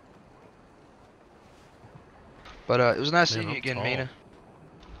 But it was nice Man, seeing you I'm again, tall. Mina.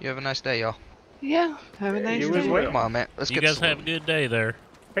 You have a nice day, y'all. Yeah, have a nice you day. as well. Come on, man. Let's You get guys some. have a good day there.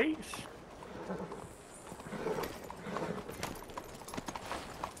 Peace.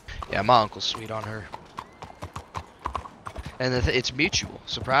 Yeah, my uncle's sweet on her. And it's mutual,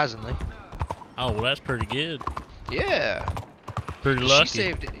 surprisingly. Oh, well, that's pretty good. Yeah. Pretty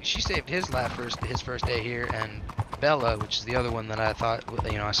lucky. She saved his first day here, and Bella, which is the other one that I thought,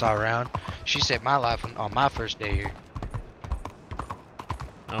 you know, I saw around, she saved my life on my first day here.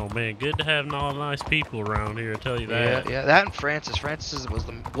 Oh man, good to have all nice people around here. I tell you that. Yeah. That and Francis. Francis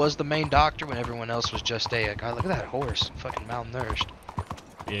was the main doctor when everyone else was just a guy. Look at that horse, fucking malnourished.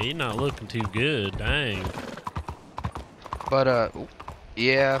 Yeah, you're not looking too good. Dang. But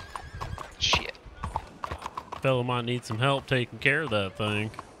yeah. Shit. Fella might need some help taking care of that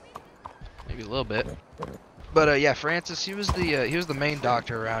thing. Maybe a little bit. But yeah, Francis, he was the main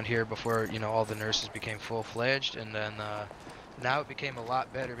doctor around here before, you know, all the nurses became full-fledged, and then now it became a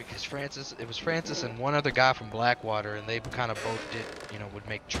lot better because it was Francis and one other guy from Blackwater, and they kind of both did, you know, would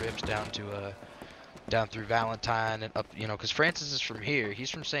make trips down through Valentine and up, you know, because Francis is from here, he's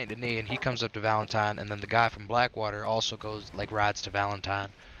from Saint Denis, and he comes up to Valentine, and then the guy from Blackwater also goes, like, rides to Valentine,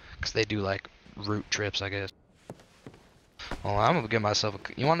 because they do, like, route trips, I guess. Well, I'm gonna get myself a.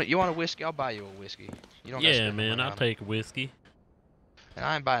 You want a whiskey? I'll buy you a whiskey. You don't. Yeah, man, I'll take a whiskey. And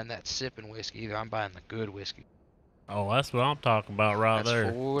I ain't buying that sipping whiskey either. I'm buying the good whiskey. Oh, that's what I'm talking about right That's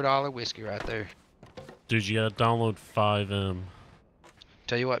there. $4 whiskey right there. Dude, you gotta download 5M.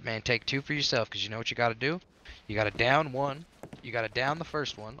 Tell you what, man, take 2 for yourself, because you know what you gotta do? You gotta down one, you gotta down the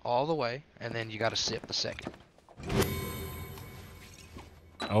first one all the way, and then you gotta sip the second.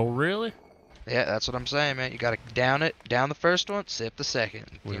 Oh, really? Yeah, that's what I'm saying, man. You gotta down the first one, sip the second.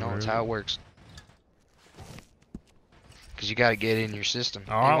 You know, that's how it works. Because you gotta get it in your system.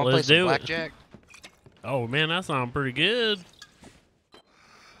 All Hey, you right, wanna let's play some do it. blackjack? Oh, man, that sounds pretty good.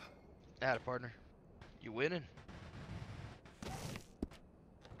 Atta, partner. You winning?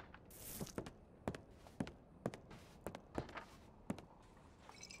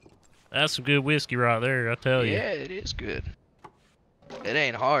 That's some good whiskey right there, I tell you. Yeah, it is good. It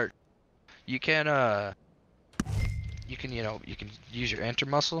ain't hard. You can you can use your enter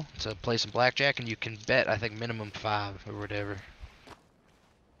muscle to play some blackjack, and you can bet, I think, minimum 5 or whatever.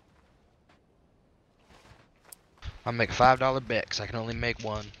 I'll make a $5 bet, because I can only make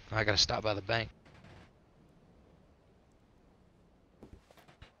one. I gotta stop by the bank.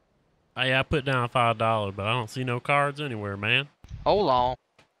 Hey, I put down $5, but I don't see no cards anywhere, man. Hold on.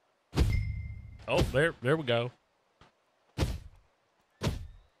 Oh, there we go.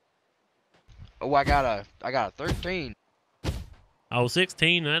 Oh, I got a 13. Oh,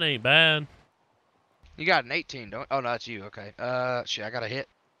 16, that ain't bad. You got an 18, don't? Oh, no, that's you. Okay. Shit, I got a hit.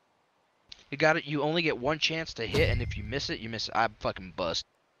 You only get one chance to hit, and if you miss it, you miss it. I fucking bust.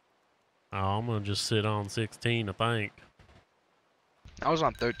 Oh, I'm gonna just sit on 16, I think. I was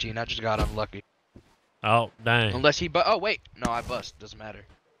on 13. I just got unlucky. Oh, dang. Unless he oh, wait. No, I bust. Doesn't matter.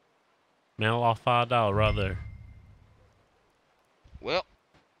 Man, I lost $5 right there. Well,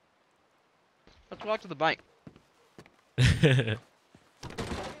 let's walk to the bank. Have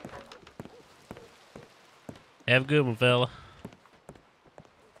a good one, fella.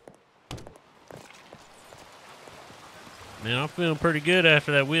 Man, I'm feeling pretty good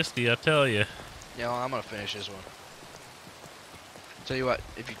after that whiskey, I tell you. Yeah, well, I'm gonna finish this one. Tell you what,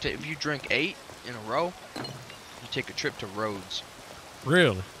 if you drink 8 in a row, you take a trip to Rhodes.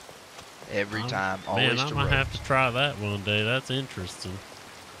 Really? Every time, always man, to I might Rhodes. have to try that one day. That's interesting.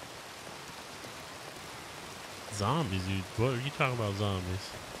 Zombies, dude. What are you talking about,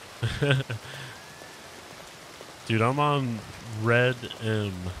 zombies? Dude, I'm on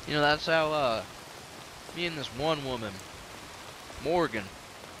RedM. You know, that's how me and this one woman, Morgan,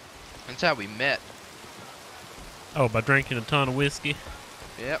 that's how we met. Oh, by drinking a ton of whiskey?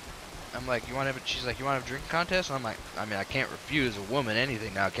 Yep. I'm like, you want to have she's like, you want to have a drinking contest? And I'm like, I mean, I can't refuse a woman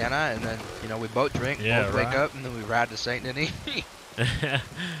anything now, can I? And then, you know, we both drink, Yeah, both wake right. up, and then we ride to St. Denis.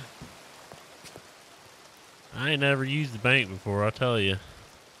 I ain't never used the bank before, I'll tell you.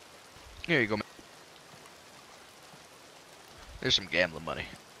 Here you go, man. There's some gambling money.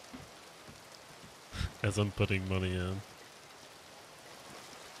 As I'm putting money in.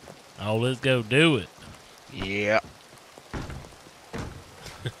 Oh, let's go do it. Yeah.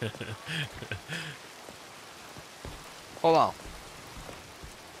 Hold on.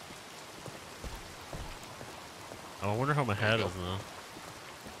 Oh, I wonder how my hat is now.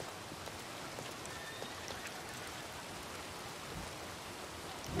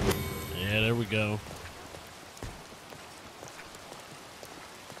 Yeah, there we go.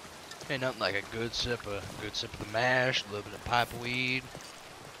 Ain't nothing like a good sip of the mash, a little bit of pipe of weed.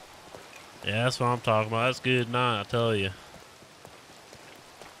 Yeah, that's what I'm talking about. That's good night, I tell you.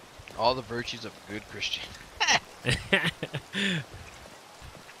 All the virtues of a good Christian.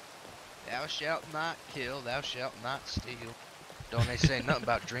 Thou shalt not kill, thou shalt not steal. Don't they say nothing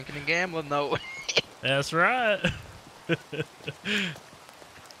about drinking and gambling? No. That's right.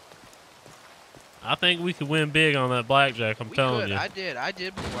 I think we could win big on that blackjack, I'm telling you. I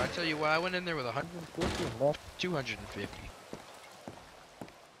did before. I tell you what, I went in there with 150 and left 250.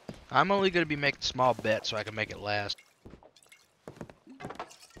 I'm only going to be making small bets so I can make it last.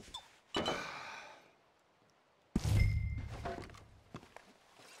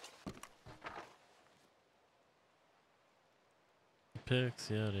 Picks,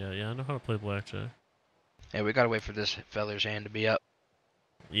 yeah, I know how to play blackjack. Hey, we got to wait for this feller's hand to be up.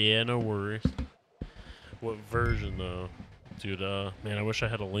 Yeah, no worries. What version though? Dude, man, I wish I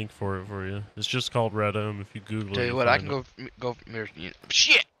had a link for it for you. It's just called RedM. If you Google it, Tell you you'll what, I find can go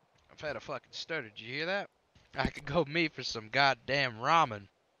shit! I've had a fucking stutter. Did you hear that? I could go me for some goddamn ramen.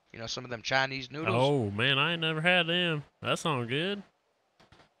 You know, some of them Chinese noodles. Oh man, I ain't never had them. That sounds good.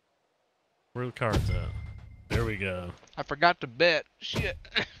 Where are the cards at? There we go. I forgot to bet. Shit.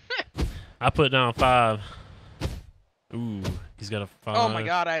 I put down 5. Ooh, he's got a 5. Oh my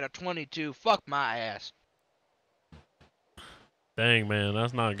god, I had a 22. Fuck my ass. Dang, man,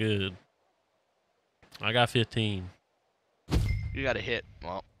 that's not good. I got 15. You got to hit.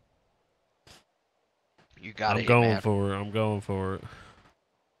 Well, you got to hit, I'm going man. for it. I'm going for it.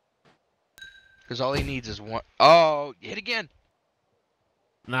 Because all he needs is one. Oh, hit again.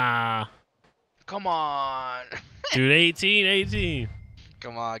 Nah. Come on. Dude, 18.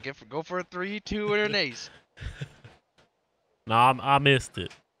 Come on, go for a 3, 2, and an ace. Nah, I missed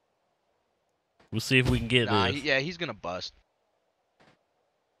it. We'll see if we can get Nah, this. yeah, he's gonna bust.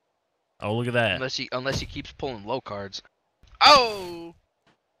 Oh, look at that. Unless he keeps pulling low cards. Oh!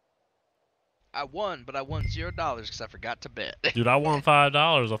 I won, but I won $0 because I forgot to bet. Dude, I won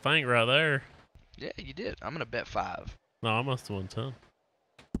 $5, I think, right there. Yeah, you did. I'm gonna bet 5. No, I must have won 10.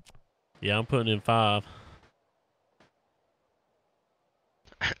 Yeah, I'm putting in 5.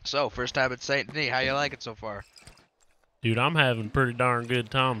 So, first time at St. Denis. How you like it so far? Dude, I'm having a pretty darn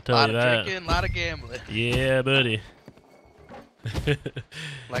good time, tell Lot you of that. drinking, lot of gambling. Yeah, buddy.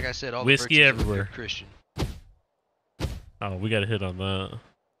 Like I said, all Whiskey the everywhere. Of a Christian. Oh, we got a hit on that.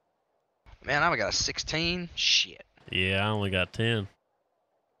 Man, I got a 16. Shit. Yeah, I only got 10.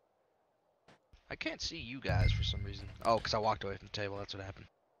 I can't see you guys for some reason. Oh, because I walked away from the table. That's what happened.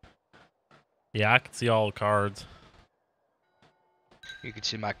 Yeah, I can see all the cards. You can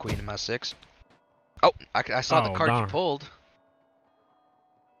see my queen and my 6. Oh, I saw the card darn. you pulled.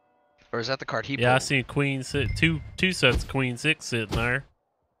 Or is that the card he pulled? Yeah, I seen queen 6, two sets of queen 6 sitting there.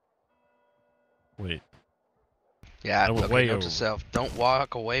 Wait. Yeah, I went okay, way note over. to self, don't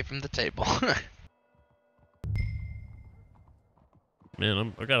walk away from the table.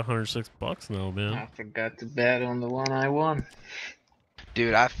 Man, I got $106 now, man. I forgot to bet on the one I won.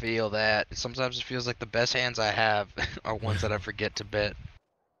 Dude, I feel that. Sometimes it feels like the best hands I have are ones that I forget to bet.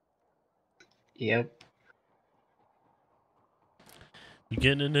 Yep. You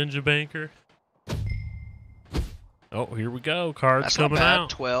getting a Ninja Banker? Oh, here we go. Cards That's coming not bad. out.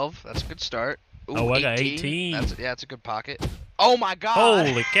 12. That's a good start. Ooh, Oh, I 18. got 18. That's a good pocket. Oh my God!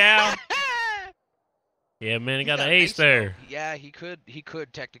 Holy cow! Yeah, man, he got an ace there. Though. Yeah, he could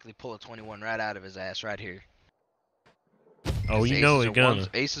technically pull a 21 right out of his ass right here. Oh, you know he's gonna.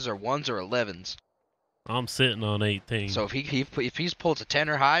 Aces are 1s or 11s. I'm sitting on 18. So if he's pulls a 10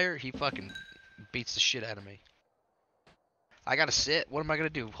 or higher, he fucking beats the shit out of me. I gotta sit. What am I gonna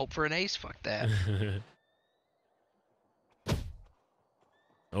do? Hope for an ace? Fuck that.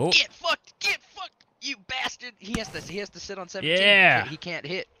 Oh. Get fucked! Get fucked! You bastard! He has to sit on 17. Yeah. He can't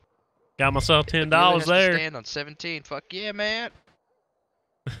hit. Got myself $10 has there. To stand on 17. Fuck yeah, man.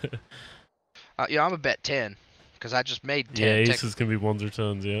 Yeah, I'm gonna bet 10 because I just made 10. Yeah, aces can be 1s or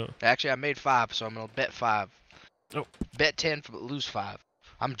 10s. Yeah. Actually, I made 5, so I'm gonna bet 5. Oh. Bet 10 for lose 5.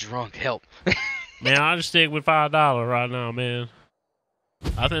 I'm drunk. Help. Man, I just stick with $5 right now, man.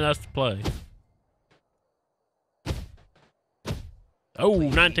 I think that's the play. Oh,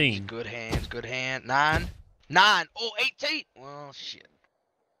 Please. 19. Good hands. Good hand. 9. 9. Oh, 18. Well, shit.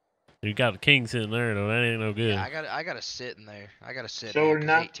 You got a king sitting there, though. That ain't no good. Yeah, I gotta sit in there. I gotta sit. So we're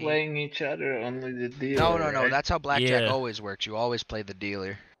not 18. playing each other, only the dealer. No. Right? That's how blackjack Yeah. always works. You always play the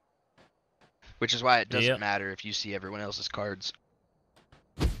dealer. Which is why it doesn't matter if you see everyone else's cards.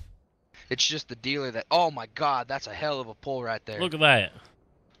 It's just the dealer that. Oh my God, that's a hell of a pull right there. Look at that.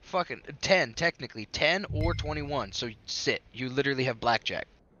 Fucking 10, technically 10 or 21. So sit. You literally have blackjack.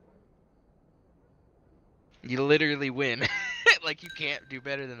 You literally win. Like you can't do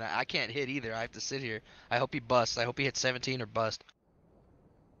better than that. I can't hit either. I have to sit here. I hope he busts. I hope he hits 17 or bust.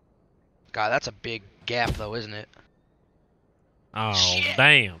 God, that's a big gap though, isn't it? Oh, Shit.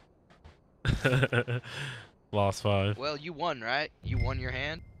 damn. Lost 5. Well, you won, right? You won your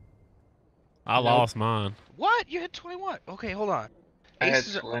hand. I lost mine. What? You had 21. Okay, hold on. I had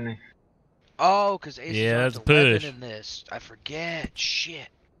Aces 20. Oh, because aces Yeah, are that's a 11 push. in this. I forget. Shit.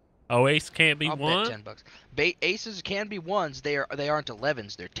 Oh, ace can't be I'll one? bet $10. Aces can be 1s. They aren't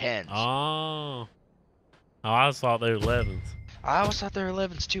 11s. They're 10s. Oh. Oh, I just thought they were 11s. I always thought they were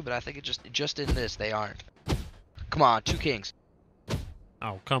 11s too, but I think it just in this they aren't. Come on, 2 kings.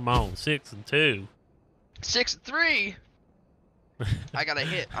 Oh, come on. 6 and 2. 6 and 3. I got a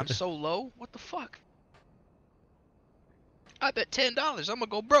hit. I'm so low. What the fuck? I bet $10. I'm gonna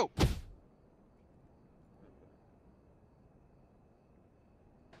go broke.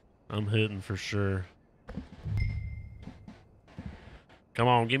 I'm hitting for sure. Come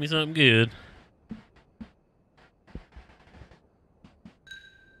on, give me something good.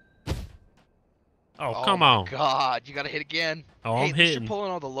 Oh, come on. God, you gotta hit again. Oh, hey, I'm hitting. You're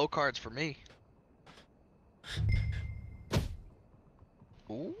pulling all the low cards for me.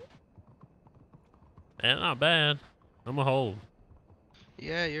 Ooh. That's not bad. I'm a hold.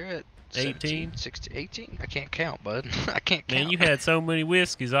 Yeah, you're at 18? 16, 18? I can't count, bud. I can't count. Man, you had so many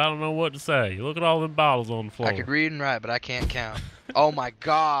whiskeys, I don't know what to say. Look at all them bottles on the floor. I could read and write, but I can't count. Oh my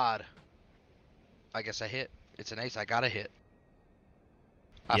God. I guess I hit. It's an ace. I gotta hit.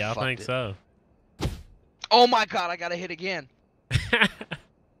 Yeah, I think so. Oh my God, I gotta hit again.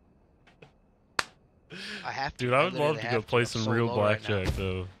 I have to. Dude, I would love to go play I'm some so real low right blackjack, now.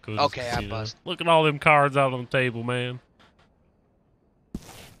 though. Go to Okay, I casino. bust. Look at all them cards out on the table, man.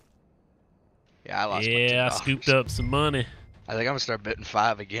 Yeah, I lost my Yeah, I $2. scooped up some money. I think I'm gonna start betting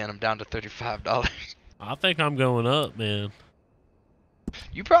 5 again. I'm down to $35. I think I'm going up, man.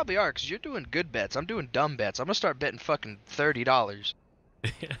 You probably are, because you're doing good bets. I'm doing dumb bets. I'm gonna start betting fucking $30.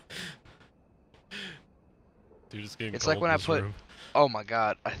 Dude, it's getting It's cold like when in I this put, room. oh my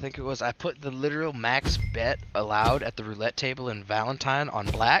God, I think it was, I put the literal max bet allowed at the roulette table in Valentine on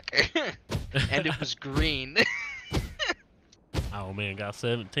black, and it was green. Oh, man, got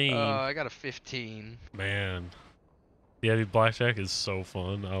 17. I got a 15. Man. Yeah, dude, blackjack is so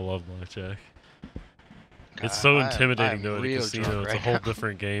fun. I love blackjack. It's so I am intimidating, though, at a real casino. drunk It's a right whole now.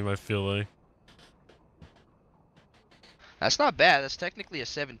 different game, I feel like. That's not bad. That's technically a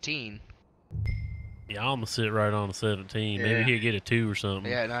 17. Yeah, I'm going to sit right on a 17. Yeah. Maybe he'll get a 2 or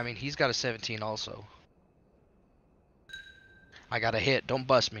something. Yeah, no, I mean, he's got a 17 also. I got a hit. Don't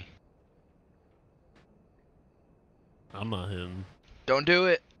bust me. I'm not hitting. Don't do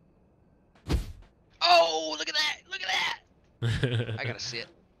it. Oh, look at that. Look at that. I got to sit.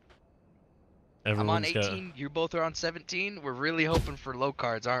 I'm on Everyone's 18. You both are on 17. We're really hoping for low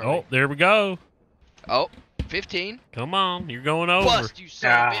cards, aren't we? Oh, there we go. Oh, 15. Come on, you're going over. Bust, you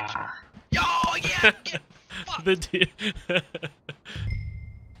son of a bitch. Yo, yeah, get The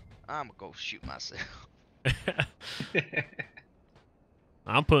I'm gonna go shoot myself.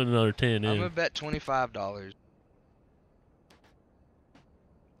 I'm putting another 10 in. I'm gonna bet $25.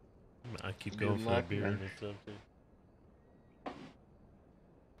 I keep You're going for the lucky, beer man. and it's empty.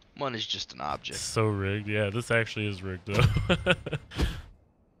 Money's just an object. So rigged. Yeah, this actually is rigged though.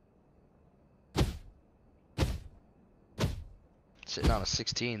 Sitting on a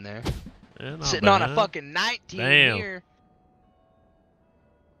 16 there. Yeah, not Sitting on a bad. fucking 19 Damn. here.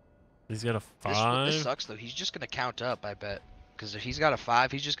 He's got a This 5. sucks though. He's just gonna count up, I bet. Because if he's got a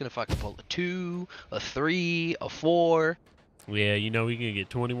 5, he's just gonna fucking pull a 2, a 3, a 4. Yeah, you know he can get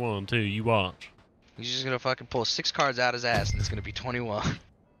 21 too. You watch. He's just gonna fucking pull 6 cards out his ass, and it's gonna be 21.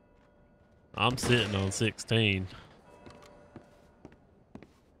 I'm sitting on 16.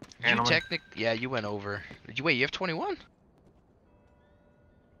 You yeah, you went over. Did you wait? You have 21?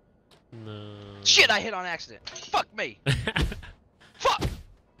 No. Shit! I hit on accident. Fuck me. Fuck.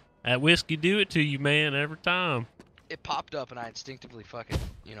 That whiskey do it to you, man, every time. It popped up, and I instinctively fucking,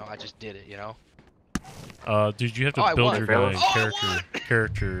 I just did it. Did you have to I build won. your guy Oh,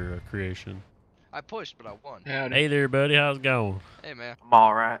 character creation? I pushed, but I won. Hey there, buddy. How's it going? Hey, man. I'm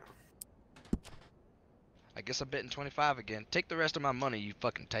alright. I guess I'm betting 25 again. Take the rest of my money, you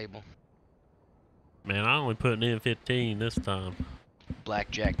fucking table. Man, I only putting in 15 this time.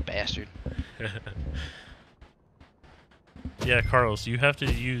 Blackjack bastard. Yeah, Carlos, you have to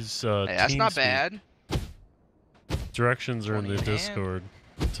use Hey, that's not TeamSpeak. bad. Directions are in the 20 in hand. Discord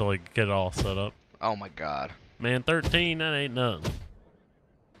to like get it all set up. Oh my god. Man, 13, that ain't nothing.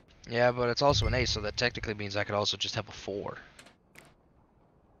 Yeah, but it's also an ace, so that technically means I could also just have a 4.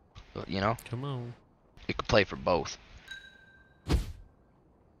 But, Come on. you could play for both.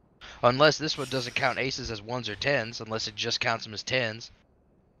 Unless this one doesn't count aces as 1s or 10s, unless it just counts them as 10s.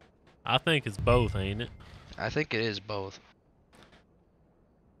 I think it's both, ain't it? I think it is both.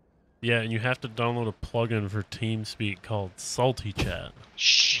 Yeah, and you have to download a plugin for TeamSpeak called Salty Chat.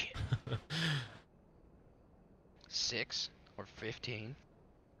 Shit. 6 or 15.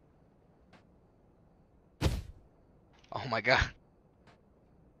 Oh my god.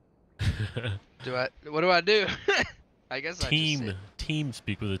 What do I do? I guess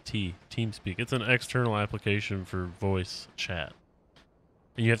TeamSpeak with a T. TeamSpeak. It's an external application for voice chat.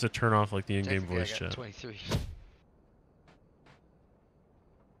 And you have to turn off like the in-game Technically, voice I got chat. 23.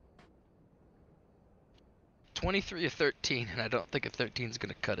 23 or 13, and I don't think a 13 is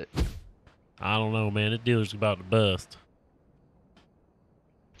gonna cut it. I don't know, man. That dealer's about to bust.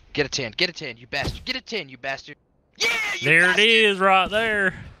 Get a 10, get a 10, you bastard. Get a 10, you bastard. Yeah, you There bastard. it is right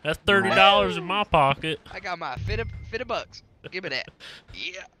there. That's $30 in my pocket. I got my fit of bucks. Give me that.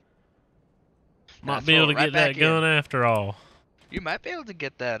 Yeah. Now Might be able to throw it get right that back gun in. after all. You might be able to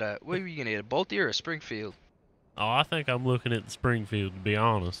get that, what are you gonna get, a Bolty or a Springfield? Oh, I think I'm looking at the Springfield, to be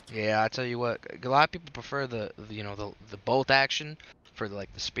honest. Yeah, I tell you what, a lot of people prefer the bolt action for the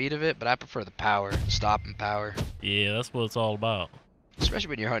speed of it, but I prefer the power, the stopping power. Yeah, that's what it's all about. Especially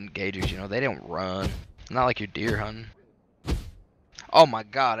when you're hunting gators, they don't run. Not like you're deer hunting. Oh my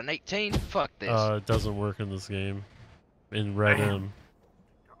god, an 18? Fuck this. It doesn't work in this game. In RedM.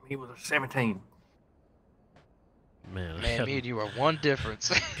 He was a 17. Man, Man, me and you are one difference.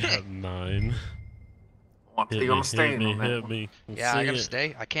 got 9. You're gonna stay on that hit one. me. We'll Yeah, I see gotta it.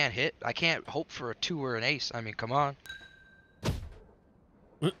 stay. I can't hit. I can't hope for a 2 or an ace. I mean, come on.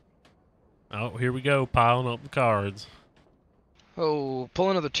 Oh, here we go, piling up the cards. Oh, pull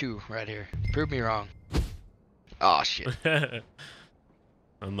another 2 right here. Prove me wrong. Oh shit.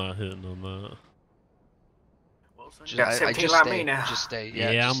 I'm not hitting on that. Just, got I 17 just like stay. me now. Just stay.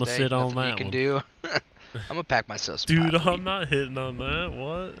 Yeah, Yeah, I'm gonna stay. sit on Nothing you that can one. do. I'm gonna pack myself some Dude, pie. I'm not hitting on that.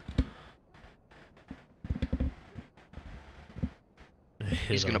 What?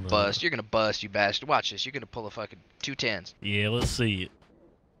 He's gonna bust. You're gonna bust, you bastard. Watch this. You're gonna pull a fucking 2 10s. Yeah, let's see it.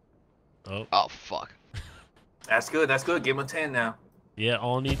 Oh. Oh fuck. That's good. That's good. Give him a 10 now. Yeah,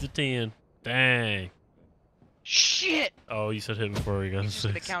 all needs a 10. Dang. Shit. Oh, you said hit before he got a He's just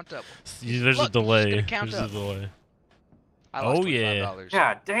gonna 6. count up. There's Look, a he's just delay. gonna count There's up. a delay. I lost Oh yeah. $25.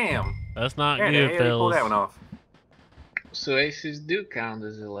 God damn. That's not Yeah, good, yeah, pull that fellas. one off. So aces do count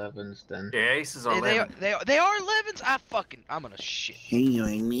as 11s then. Yeah, aces are They 11. are 11s. I'm gonna shit. Hey,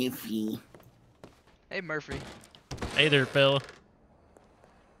 I'm Miffy. Hey Murphy. Hey there, fella.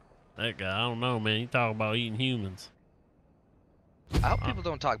 That guy, I don't know, man. He talking about eating humans. I hope people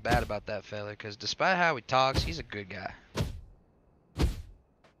don't talk bad about that fella, because despite how he talks, he's a good guy.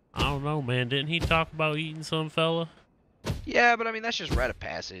 I don't know, man. Didn't he talk about eating some fella? Yeah, but I mean, that's just rite of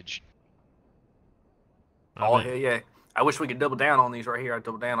passage. Oh, hell yeah. I wish we could double down on these right here. I'd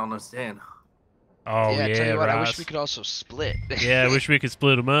double down on those 10. Oh, yeah, I tell you what, I wish Ross. we could also split. Yeah, I wish we could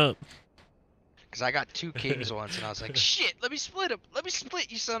split them up. Because I got 2 kings once, and I was like, shit, let me split them. Let me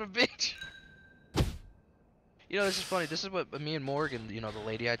split, you son of a bitch. You know, this is funny. This is what me and Morgan, you know, the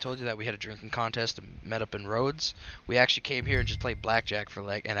lady I told you that we had a drinking contest and met up in Rhodes. We actually came here and just played blackjack for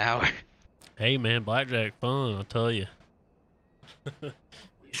like an hour. Hey man, blackjack fun, I'll tell you. You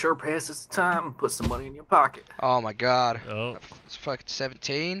sure passes the time and put some money in your pocket. Oh my god. Oh. It's fucking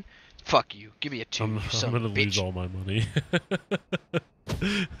 17. Fuck you. Give me a 2. I'm gonna lose all my money.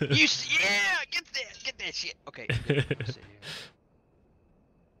 Yeah, get that shit. Okay. Good. Sit here.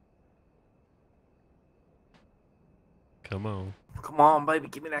 Come on. Come on, baby,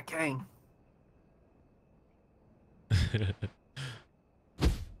 give me that cane.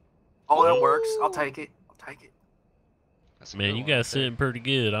 Oh, that works. I'll take it. I'll take it. That's a Man, good you one guys right there. sitting pretty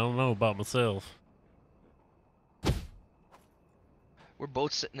good. I don't know about myself. We're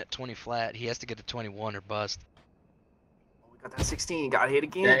both sitting at 20 flat. He has to get to 21 or bust. We got that 16. Got hit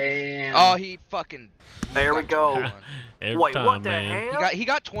again. Damn. Oh, he fucking. There we go. Every Wait, time, what the man. hell? He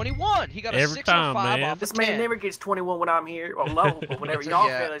got 21. He got a Every 6 time, or 5 man. off This of man 10. never gets 21 when I'm here. Well, low, but whenever y'all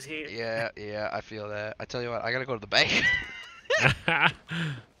fellas here. Yeah, I feel that. I tell you what, I gotta go to the bank.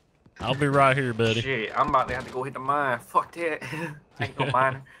 I'll be right here, buddy. Shit, I'm about to have to go hit the mine. Fuck that. Ain't no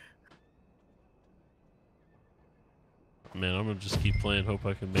miner. Man, I'm gonna just keep playing. Hope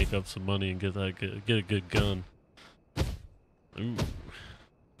I can make up some money and get a good gun. Ooh.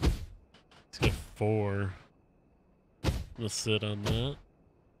 He's got 4. I'm gonna sit on that.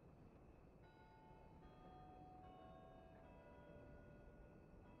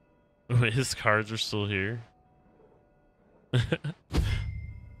 Wait, his cards are still here.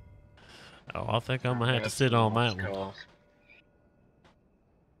 Oh, I think I'm gonna have to sit on that one.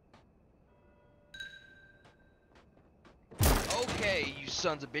 Okay, you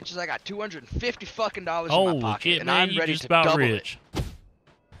sons of bitches, I got $250 fucking in Holy my pocket, shit, and man, I'm you ready just to about double rich. it.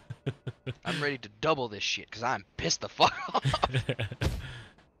 I'm ready to double this shit because I'm pissed the fuck off.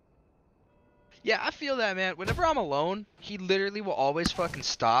 Yeah, I feel that, man. Whenever I'm alone, he literally will always fucking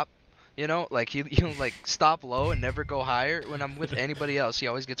stop. You know, like he'll like stop low and never go higher. When I'm with anybody else, he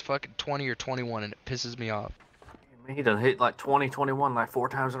always gets fucking 20 or 21, and it pisses me off. Man, he done hit like 20, 21 like 4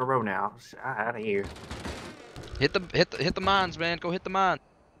 times in a row now. Out of here. Hit the mines, man. Go hit the mine.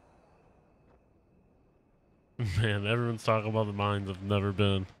 Man, everyone's talking about the mines. I've never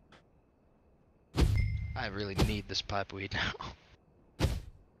been. I really need this pipe weed now.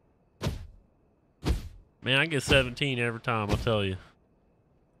 Man, I get 17 every time, I'll tell you.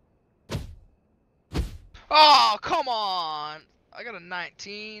 Oh, come on! I got a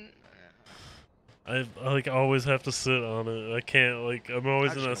 19. I like always have to sit on it. I can't like I'm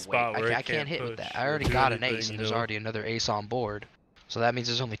always in a spot where I can't hit push with that. or I already do got an anything, ace, and you there's know? already another ace on board. So that means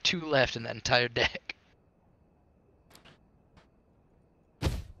there's only 2 left in that entire deck.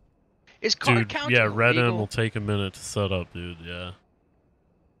 Is card Dude, counting yeah, RedM illegal? will take a minute to set up, dude. Yeah.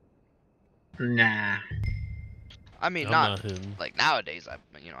 Nah. I mean, I'm not not hitting. like nowadays. I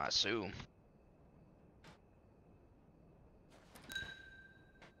assume.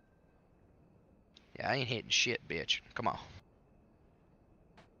 Yeah, I ain't hitting shit, bitch. Come on.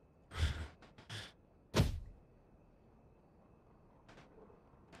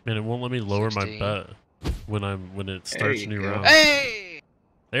 Man, it won't let me lower 16. my bet when it starts a new round. Hey!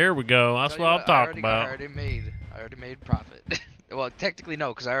 There we go. That's what I'm talking about. I already made profit. Well, technically no,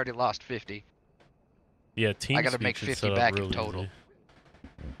 because I already lost 50. Yeah, team I gotta make 50 back in total.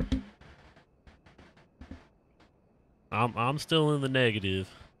 I'm still in the negative,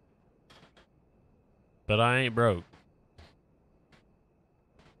 but I ain't broke.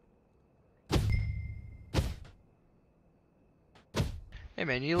 Hey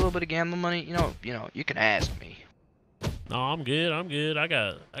man, you need a little bit of gambling money? You know, you can ask me. No, I'm good. I'm good. I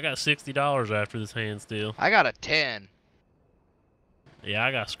got $60 after this hand still. I got a 10. Yeah,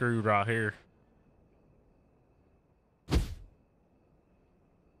 I got screwed right here.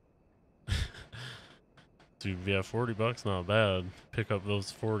 Dude, yeah, $40 not bad. Pick up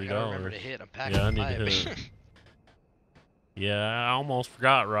those $40. Gotta remember to hit. I'm packing Yeah, I the need to pipe. hit. Yeah, I almost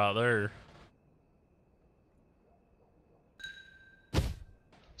forgot right there.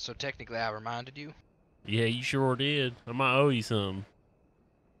 So technically, I reminded you. Yeah, you sure did. I might owe you something.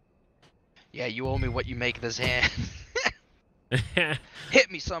 Yeah, you owe me what you make this hand.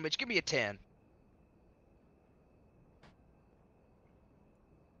 Hit me, son bitch. Give me a 10.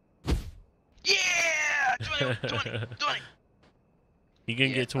 Yeah! 20. You gonna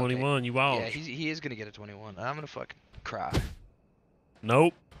get 21, okay. you out. Yeah, he is gonna get a 21. I'm gonna fucking cry.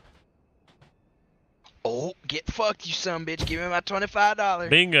 Nope. Oh, get fucked, you son bitch. Give me my $25.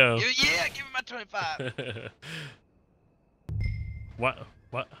 Bingo. Yeah, give me my 25. What?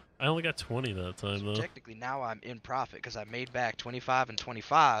 I only got 20 that time, though. Technically, now I'm in profit because I made back 25 and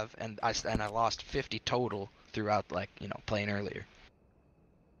 25, and I lost 50 total throughout, like, you know, playing earlier.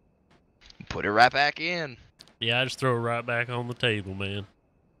 Put it right back in. Yeah, I just throw it right back on the table, man.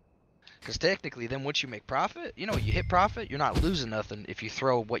 Because technically, then once you make profit, you know, you hit profit, you're not losing nothing if you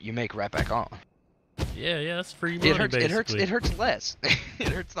throw what you make right back on. Yeah, that's free money, It hurts. basically. It hurts less. It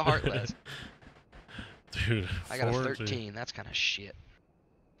hurts the heart less. Dude, I got a 4 and 2. 13. That's kind of shit.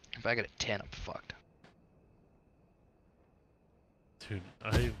 If I get a 10, I'm fucked. Dude,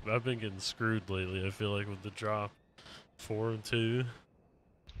 I've been getting screwed lately. I feel like with the drop, 4 and 2.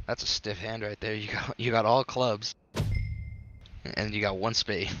 That's a stiff hand right there. You got all clubs, and you got one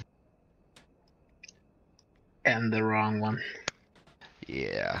spade. And the wrong one.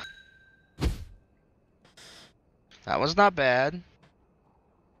 Yeah. That was not bad.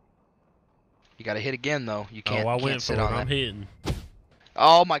 You gotta hit again though. You can't. Oh, I can't went sit for it. on I'm that. hitting.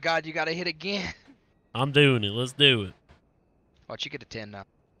 Oh my God! You gotta hit again. I'm doing it. Let's do it. Watch you get a 10 now.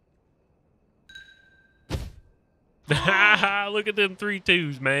 Look at them 3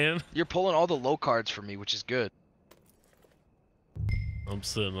 2s, man. You're pulling all the low cards for me, which is good. I'm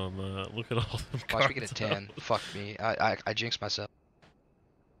sitting on that. Look at all them Watch cards. me get a 10. Fuck me. I jinxed myself.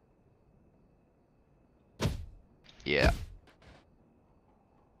 Yeah.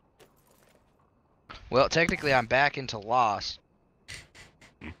 Well, technically, I'm back into loss.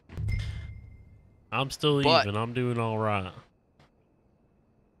 I'm still But- even. I'm doing all right.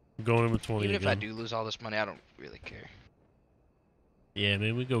 I'm going in with 20 Even if I again. do lose all this money, I don't really care. Yeah,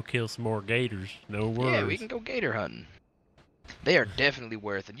 man, we go kill some more gators. No worries. Yeah, we can go gator hunting. They are definitely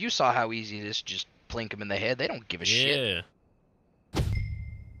worth it. You saw how easy it is to just plink them in the head. They don't give a shit. Yeah.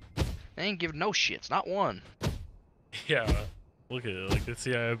 They ain't giving no shits. Not one. Yeah. Look at it. Like,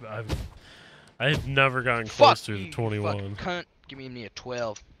 see, I've never gotten close Fuck to you, the 21. fucking cunt. Give me a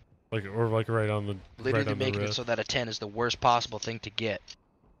 12. Like, or like right on the Literally right on making the it wrist. so that a 10 is the worst possible thing to get.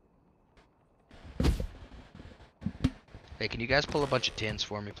 Hey, can you guys pull a bunch of 10s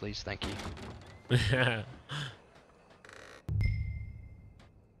for me, please? Thank you. Yeah.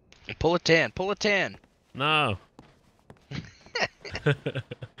 Pull a 10. Pull a 10. No.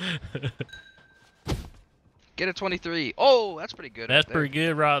 Get a 23. Oh, that's pretty good. That's right there. pretty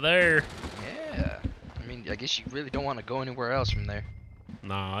good right there. Yeah. I mean, I guess you really don't want to go anywhere else from there.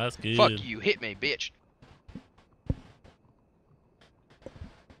 Nah, that's good. Fuck you. Hit me, bitch.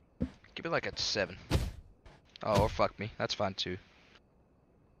 Give it like a 7. Oh, or fuck me. That's fine too.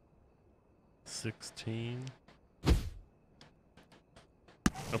 16.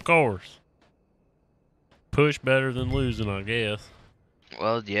 Of course. Push better than losing, I guess.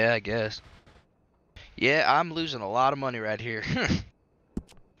 Well, yeah, I guess. Yeah, I'm losing a lot of money right here.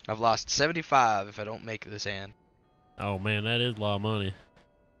 I've lost 75 if I don't make this hand. Oh man, that is a lot of money.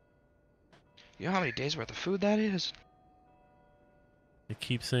 You know how many days worth of food that is? It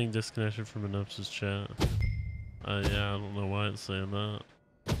keeps saying disconnection from an Asus chat. Yeah, I don't know why it's saying that.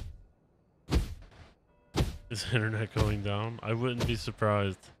 Is the internet going down? I wouldn't be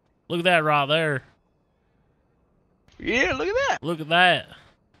surprised. Look at that right there. Yeah, look at that. Look at that.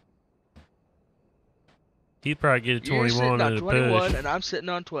 He'd probably get a You're 21 sitting on and a 21 push. and I'm sitting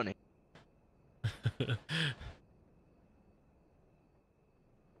on 20.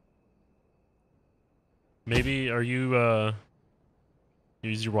 Maybe, are you,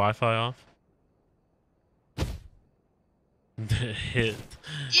 use your Wi-Fi off? Hit.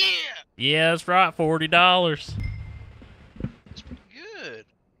 Yeah! Yeah, that's right, $40. That's pretty good.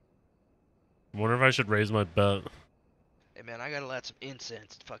 Wonder if I should raise my bet. Hey man, I gotta light some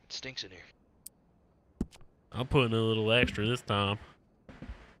incense. It fucking stinks in here. I'm putting a little extra this time.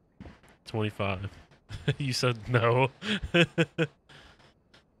 25. You said no.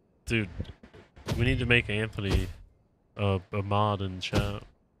 Dude, we need to make Anthony a mod in chat.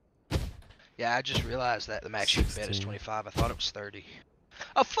 Yeah, I just realized that the max shooting bet is 16. 25. I thought it was 30.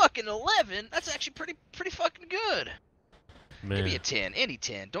 A fucking 11? That's actually pretty fucking good. Man, Give me a 10. Any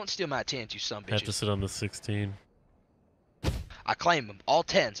 10. Don't steal my 10s, you son have to bitches. sit on the 16. I claim them. All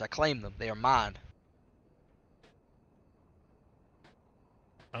 10s. I claim them. They are mine.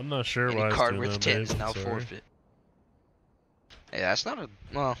 I'm not sure Any why it's card doing worth that, 10 babe. is now I'm sorry. forfeit. Yeah, that's not a...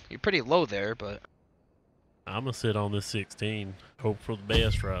 Well, you're pretty low there, but... I'm gonna sit on this 16. Hope for the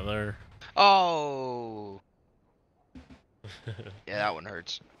best right there. Oh! Yeah, that one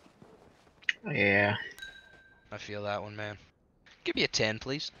hurts. Yeah. I feel that one, man. Give me a 10,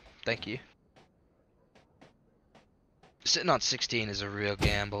 please. Thank you. Sitting on 16 is a real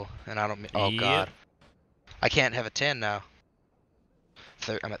gamble, and I don't... Oh, Yep. God. I can't have a 10 now.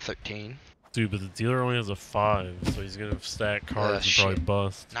 I'm at 13. Dude, but the dealer only has a 5, so he's gonna stack cards and probably Shit.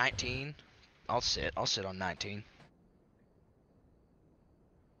 bust. 19. I'll sit on 19.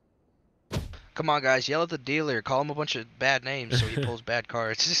 Come on, guys, yell at the dealer. Call him a bunch of bad names so he pulls bad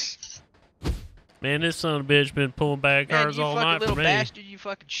cards. Man, this son of a bitch been pulling bad Man, cards you all fucking night for little me. bastard, you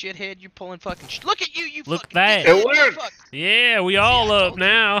fucking shithead, you pulling fucking look at you, you Look fucking at that. idiot, It you worked. fuck. Yeah, we all up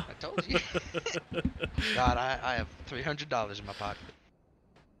now. I told you. God, I have $300 in my pocket.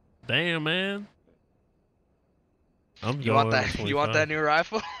 Damn, man. I'm You want going that? on You want that 25. new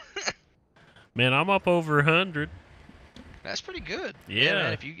rifle? Man, I'm up over 100. That's pretty good. Yeah.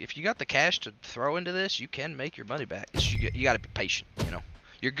 Man. If you got the cash to throw into this, you can make your money back. You got to be patient. You know,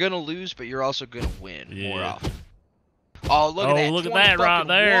 you're gonna lose, but you're also gonna win more often. Oh, look at that! Look at 20 that right fucking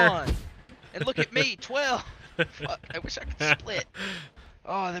there. one. And look at me, 12. Fuck, I wish I could split.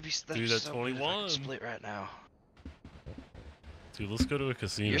 Oh, that'd be Dude, that's so good if I 21. could split right now. Dude, let's go to a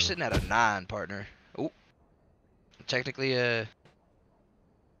casino. You're sitting at a 9, partner. Oh, technically,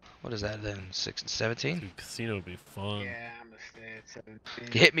 what is that then? 6 and 17? Dude, casino would be fun. Yeah, I'm gonna stay at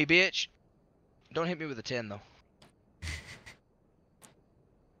 17. Hit me, bitch. Don't hit me with a 10 though.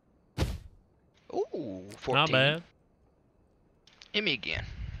 Ooh, 14. Not bad. Hit me again.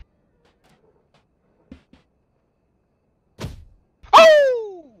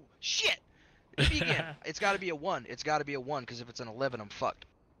 Oh! Shit! Hit me again. It's gotta be a 1. It's gotta be a 1, because if it's an 11, I'm fucked.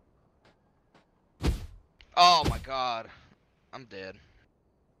 Oh my god. I'm dead.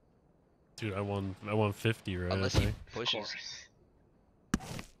 Dude, I won 50, right? Unless I he think. pushes.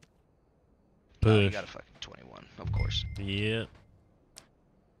 Push. Oh, you got a fucking 21, of course. Yeah.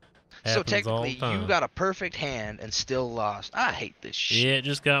 So Happens all the technically, time. you got a perfect hand and still lost. I hate this shit. Yeah, it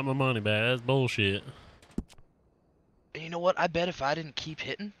just got my money back. That's bullshit. And you know what? I bet if I didn't keep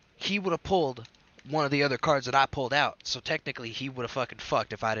hitting, he would have pulled one of the other cards that I pulled out. So technically, he would have fucking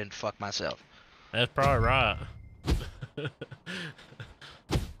fucked if I didn't fuck myself. That's probably right.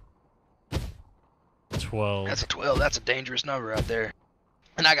 12. That's a 12. That's a dangerous number out there.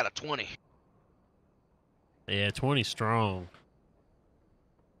 And I got a 20. Yeah, 20 strong.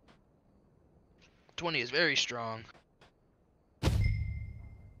 20 is very strong.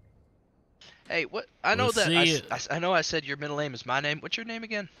 Hey, what? I know Let's that see I know I said your middle name is my name. What's your name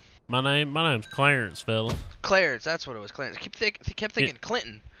again? My name's Clarence, fella. Clarence. That's what it was. Clarence. I kept thinking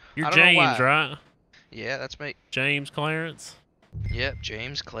Clinton. You're I don't know James, why. right? Yeah, that's me. James Clarence. Yep,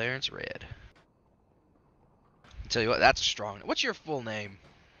 James Clarence Red. Tell you what, that's strong. What's your full name?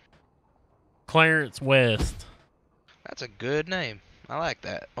 Clarence West. That's a good name. I like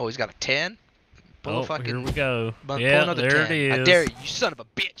that. Oh, he's got a 10. Pull a fucking. Here we go. Pull Yeah, another there 10. it is. I dare you, you son of a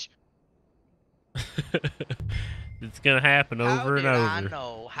bitch. It's gonna happen over and over. I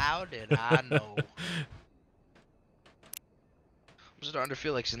know? How did I know? I'm starting to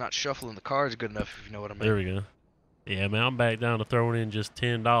feel like he's not shuffling the cards good enough, if you know what I mean. There we go. Yeah, man, I'm back down to throwing in just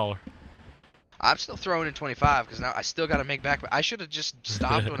 $10. I'm still throwing in 25 because now I still got to make back. I should have just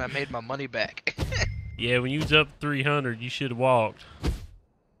stopped when I made my money back. Yeah, when you was up 300, you should have walked.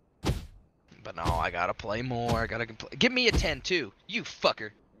 But no, I gotta play more. I gotta give me a 10 too, you fucker.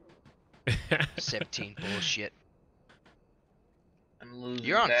 17 bullshit. I'm losing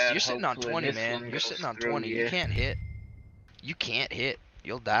You're bad. sitting on Hopefully 20, this man. one You're goes sitting on through, 20. yeah. You can't hit. You can't hit.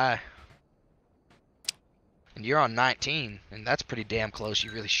 You'll die. And you're on 19, and that's pretty damn close.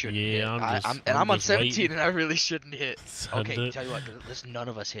 You really shouldn't hit. Yeah, I'm on just 17, waiting. and I really shouldn't hit. Okay, Sunday. tell you what, let's none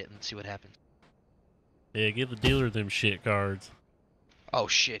of us hit and see what happens. Yeah, give the dealer them shit cards. Oh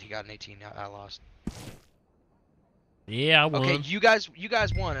shit, he got an 18. I lost. Yeah, I won. Okay, you guys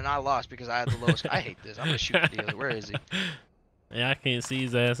won, and I lost because I had the lowest. I hate this. I'm gonna shoot the dealer. Where is he? Yeah, I can't see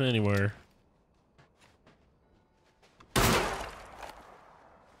his ass anywhere.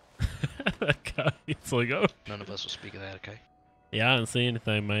 That guy, it's like, oh. None of us will speak of that, okay? Yeah, I didn't see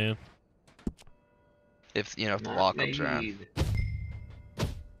anything, man. If the law comes around.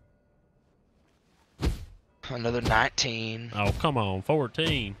 Another 19. Oh, come on,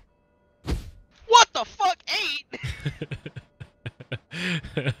 14. What the fuck?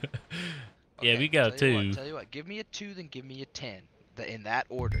 8? Yeah, we got a 2. Tell you what, give me a 2, then give me a 10. In that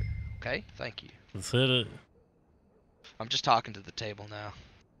order, okay? Thank you. Let's hit it. I'm just talking to the table now.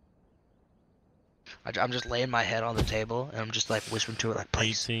 I'm just laying my head on the table, and I'm just like whispering to it, like,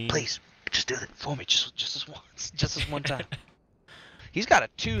 please, 18. please, just do it for me, just this once, just this one time. He's got a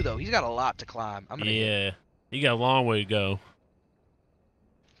 2 though. He's got a lot to climb. I'm gonna Yeah, you got a long way to go.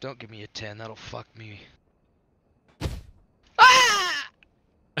 Don't give me a 10. That'll fuck me. Ah!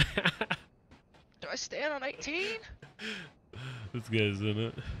 Do I stand on 18? This guy's in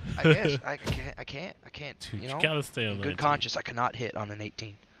it. I guess I can't. Dude, You know, gotta stay on in 19. good conscience, I cannot hit on an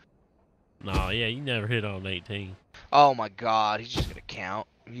 18. No, yeah, you never hit on 18. Oh my god, he's just gonna count.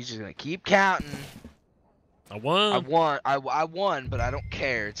 He's just gonna keep counting. I won. I won, but I don't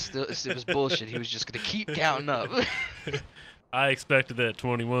care. It was bullshit. He was just gonna keep counting up. I expected that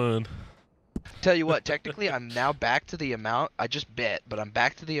 21. Tell you what, technically, I'm now back to the amount I just bet, but I'm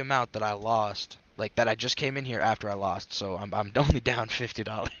back to the amount that I lost. Like that I just came in here after I lost, so I'm only down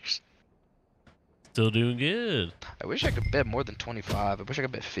 $50. Still doing good. I wish I could bet more than 25. I wish I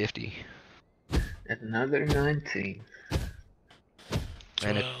could bet 50. Another 19.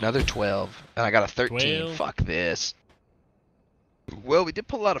 And another 12. And I got a 13. 12. Fuck this. Well, we did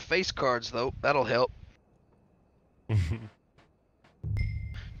pull a lot of face cards, though. That'll help.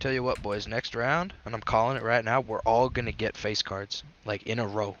 Tell you what, boys. Next round, and I'm calling it right now, we're all going to get face cards. Like, in a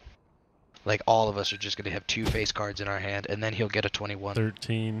row. Like, all of us are just going to have 2 face cards in our hand, and then he'll get a 21.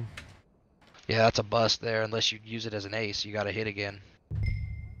 13. Yeah, that's a bust there, unless you use it as an ace. You got to hit again.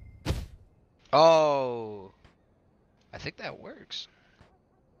 Oh. I think that works.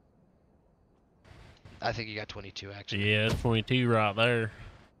 I think you got 22, actually. Yeah, 22 right there.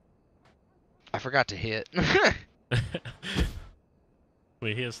 I forgot to hit.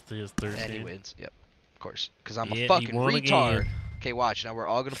 Wait, he has 13. And he wins. Yep, of course. Because I'm Yeah, a fucking he won retard. again. Okay, watch. Now we're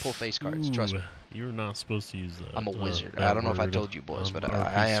all going to pull face cards. Trust me. Ooh, you're not supposed to use that. I'm a wizard. that I don't know if I word told you boys, on but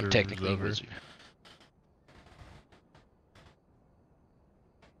RP I am servers technically a ever. wizard.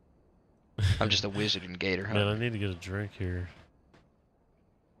 I'm just a wizard in Gator, huh? Man, I need to get a drink here.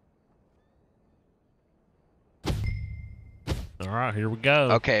 Alright, here we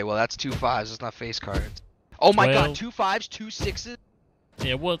go. Okay, well that's 2 5s. It's not face cards. Oh my god, 12. 2 5s, 2 6s,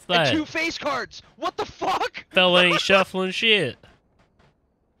 Yeah, what's and that? 2 face cards. What the fuck? Fella ain't shuffling shit.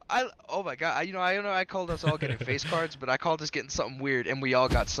 Oh my god, I know I called us all getting face cards, but I called us getting something weird, and we all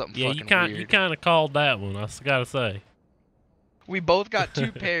got something Yeah, fucking you weird. kind of called that one. I gotta say. We both got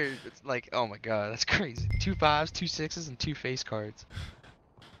 2 pairs. It's like, oh my god, that's crazy. 2 5s, 2 6s, and 2 face cards.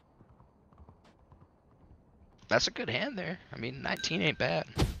 That's a good hand there. I mean, 19 ain't bad.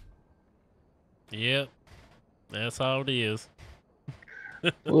 Yep, that's how it is.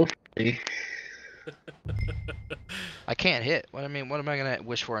 We'll see. I can't hit. What am I gonna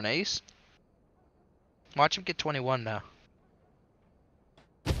wish for, an ace? Watch him get 21 now.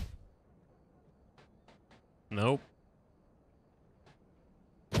 Nope.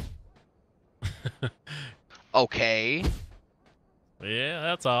 Okay. Yeah,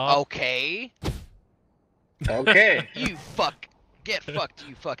 that's all. Okay. Okay. You get fucked,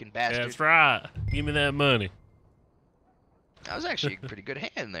 you fucking bastard. That's right. Give me that money. That was actually a pretty good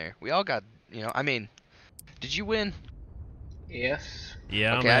hand there. We all got, I mean, did you win? Yes.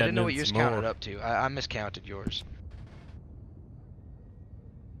 Yeah, Okay, I'm I didn't know adding what in yours some counted more. up to. I miscounted yours.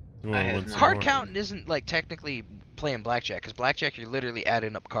 You wanna I had win some Card more? counting isn't like technically playing blackjack, because blackjack you're literally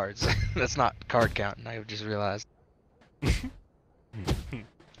adding up cards. That's not card counting. I just realized.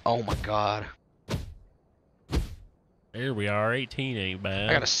 Oh my god. There we are. 18 ain't bad.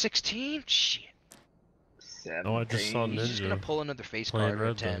 I got a 16? Shit. 17. Oh, I just saw He's just gonna Ninja. pull another face playing card or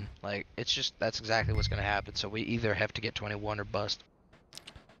a RedM. 10. Like, it's just, that's exactly what's gonna happen. So we either have to get 21 or bust.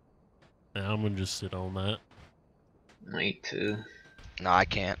 Now I'm gonna just sit on that. Me too. No, I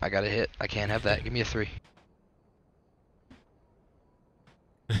can't. I gotta hit. I can't have that. Give me a 3.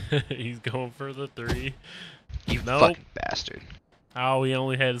 He's going for the 3. You Nope. fucking bastard. Oh, he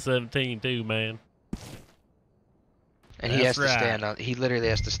only had a 17 too, man. And he has That's to right. stand on. He literally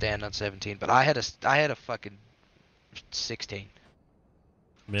has to stand on 17. But I had a fucking 16.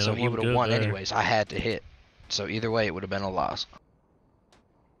 Man, So I he would have good won there. anyways. I had to hit. So either way, it would have been a loss.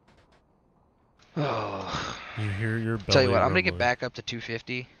 Oh. You hear your belly Tell you what, I'm gonna get rumbling. back up to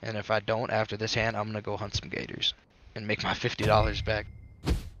 250, and if I don't after this hand, I'm gonna go hunt some gators and make my $50 back.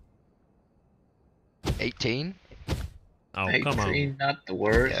 18? Oh, 18, come on. not the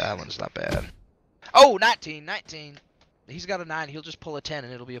worst. Yeah, that one's not bad. Oh, 19, 19. He's got a 9. He'll just pull a 10,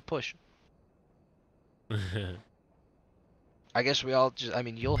 and it'll be a push. I guess we all just. I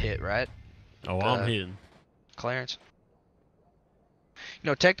mean, you'll hit, right? Oh, I'm hitting. Clarence. You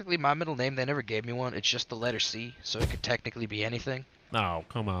know, technically, my middle name, they never gave me one. It's just the letter C, so it could technically be anything. Oh,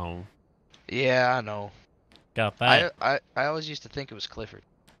 come on. Yeah, I know. Got that. I always used to think it was Clifford.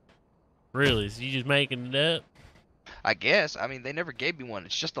 Really? So you just making it up? I guess. I mean, they never gave me one.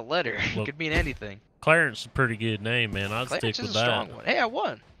 It's just a letter. Well, It could mean anything. Clarence is a pretty good name, man. I'd Clarence stick is with a that. strong one. Hey, I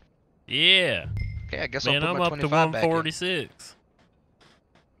won. Yeah. Okay, I guess Man, I'll I'm put my up to 25 back in. 146.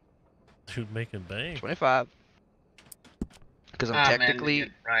 Dude, making bank. 25. Because I'm Man, technically.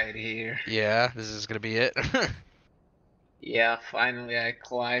 get right here. Yeah, this is gonna be it. Yeah, finally I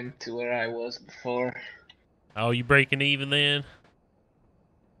climbed to where I was before. Oh, you breaking even then?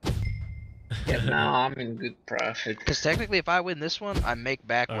 Yeah, now I'm in good profit. Because technically, if I win this one, I make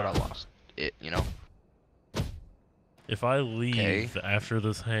back what I Alright. lost. You know. If I leave after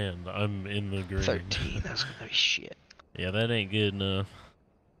this hand, I'm in the green. 13. That's gonna be shit. Yeah, that ain't good enough.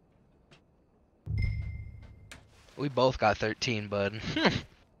 We both got 13, bud.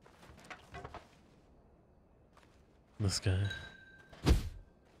 This guy.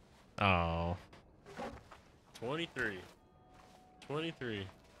 Oh. 23. 23.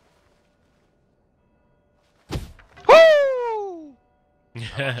 Woo!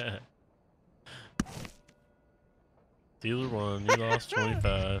 Yeah. Dealer 1, you lost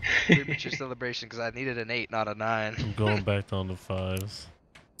 25. Premature celebration because I needed an 8, not a 9. I'm going back down to 5s.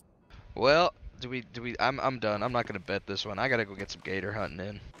 Well, I'm done. I'm not gonna bet this one. I gotta go get some gator hunting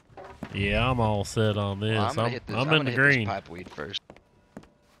in. Yeah, I'm all set on this. Well, I'm gonna hit this. I'm I'm in gonna the hit this green. pipeweed first.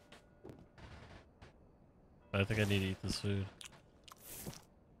 I think I need to eat this food.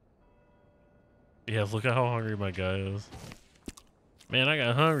 Yeah, look at how hungry my guy is. Man, I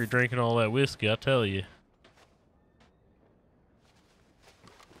got hungry drinking all that whiskey, I tell you.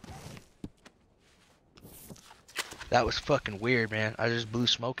 That was fucking weird, man. I just blew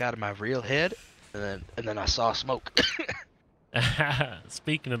smoke out of my real head, and then I saw smoke.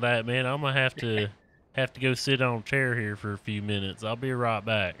 Speaking of that, man, I'm gonna have to go sit on a chair here for a few minutes. I'll be right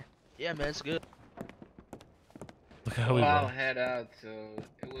back. Yeah, man, it's good. Look how we I'll run. head out, so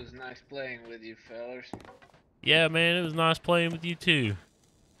it was nice playing with you fellas. Yeah, man, it was nice playing with you too.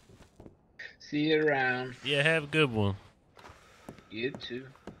 See you around. Yeah, have a good one. You too.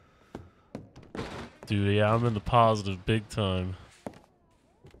 Dude, yeah, I'm in the positive big time.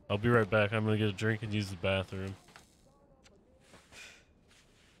 I'll be right back. I'm gonna get a drink and use the bathroom.